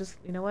 I'll just,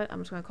 you know what?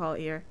 I'm just gonna call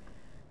it here.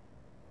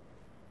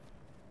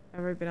 I've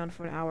already been on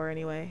for an hour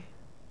anyway.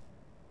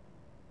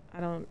 I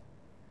don't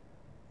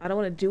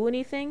want to do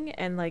anything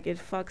and like it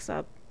fucks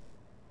up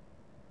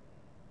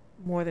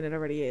more than it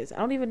already is. I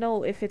don't even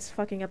know if it's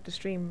fucking up the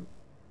stream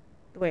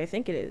the way I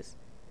think it is.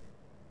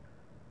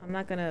 I'm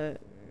not gonna,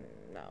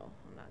 no,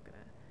 I'm not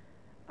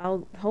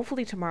gonna.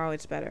 Hopefully tomorrow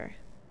it's better.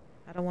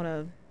 I don't want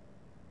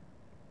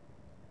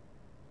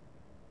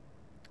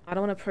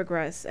to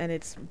progress and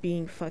it's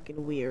being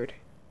fucking weird.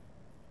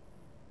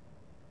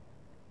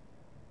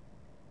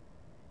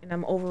 And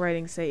I'm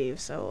overwriting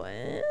saves, so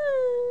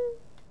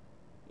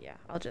yeah,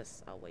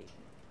 I'll wait.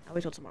 I'll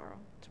wait till tomorrow.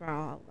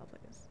 Tomorrow I'll play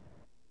this.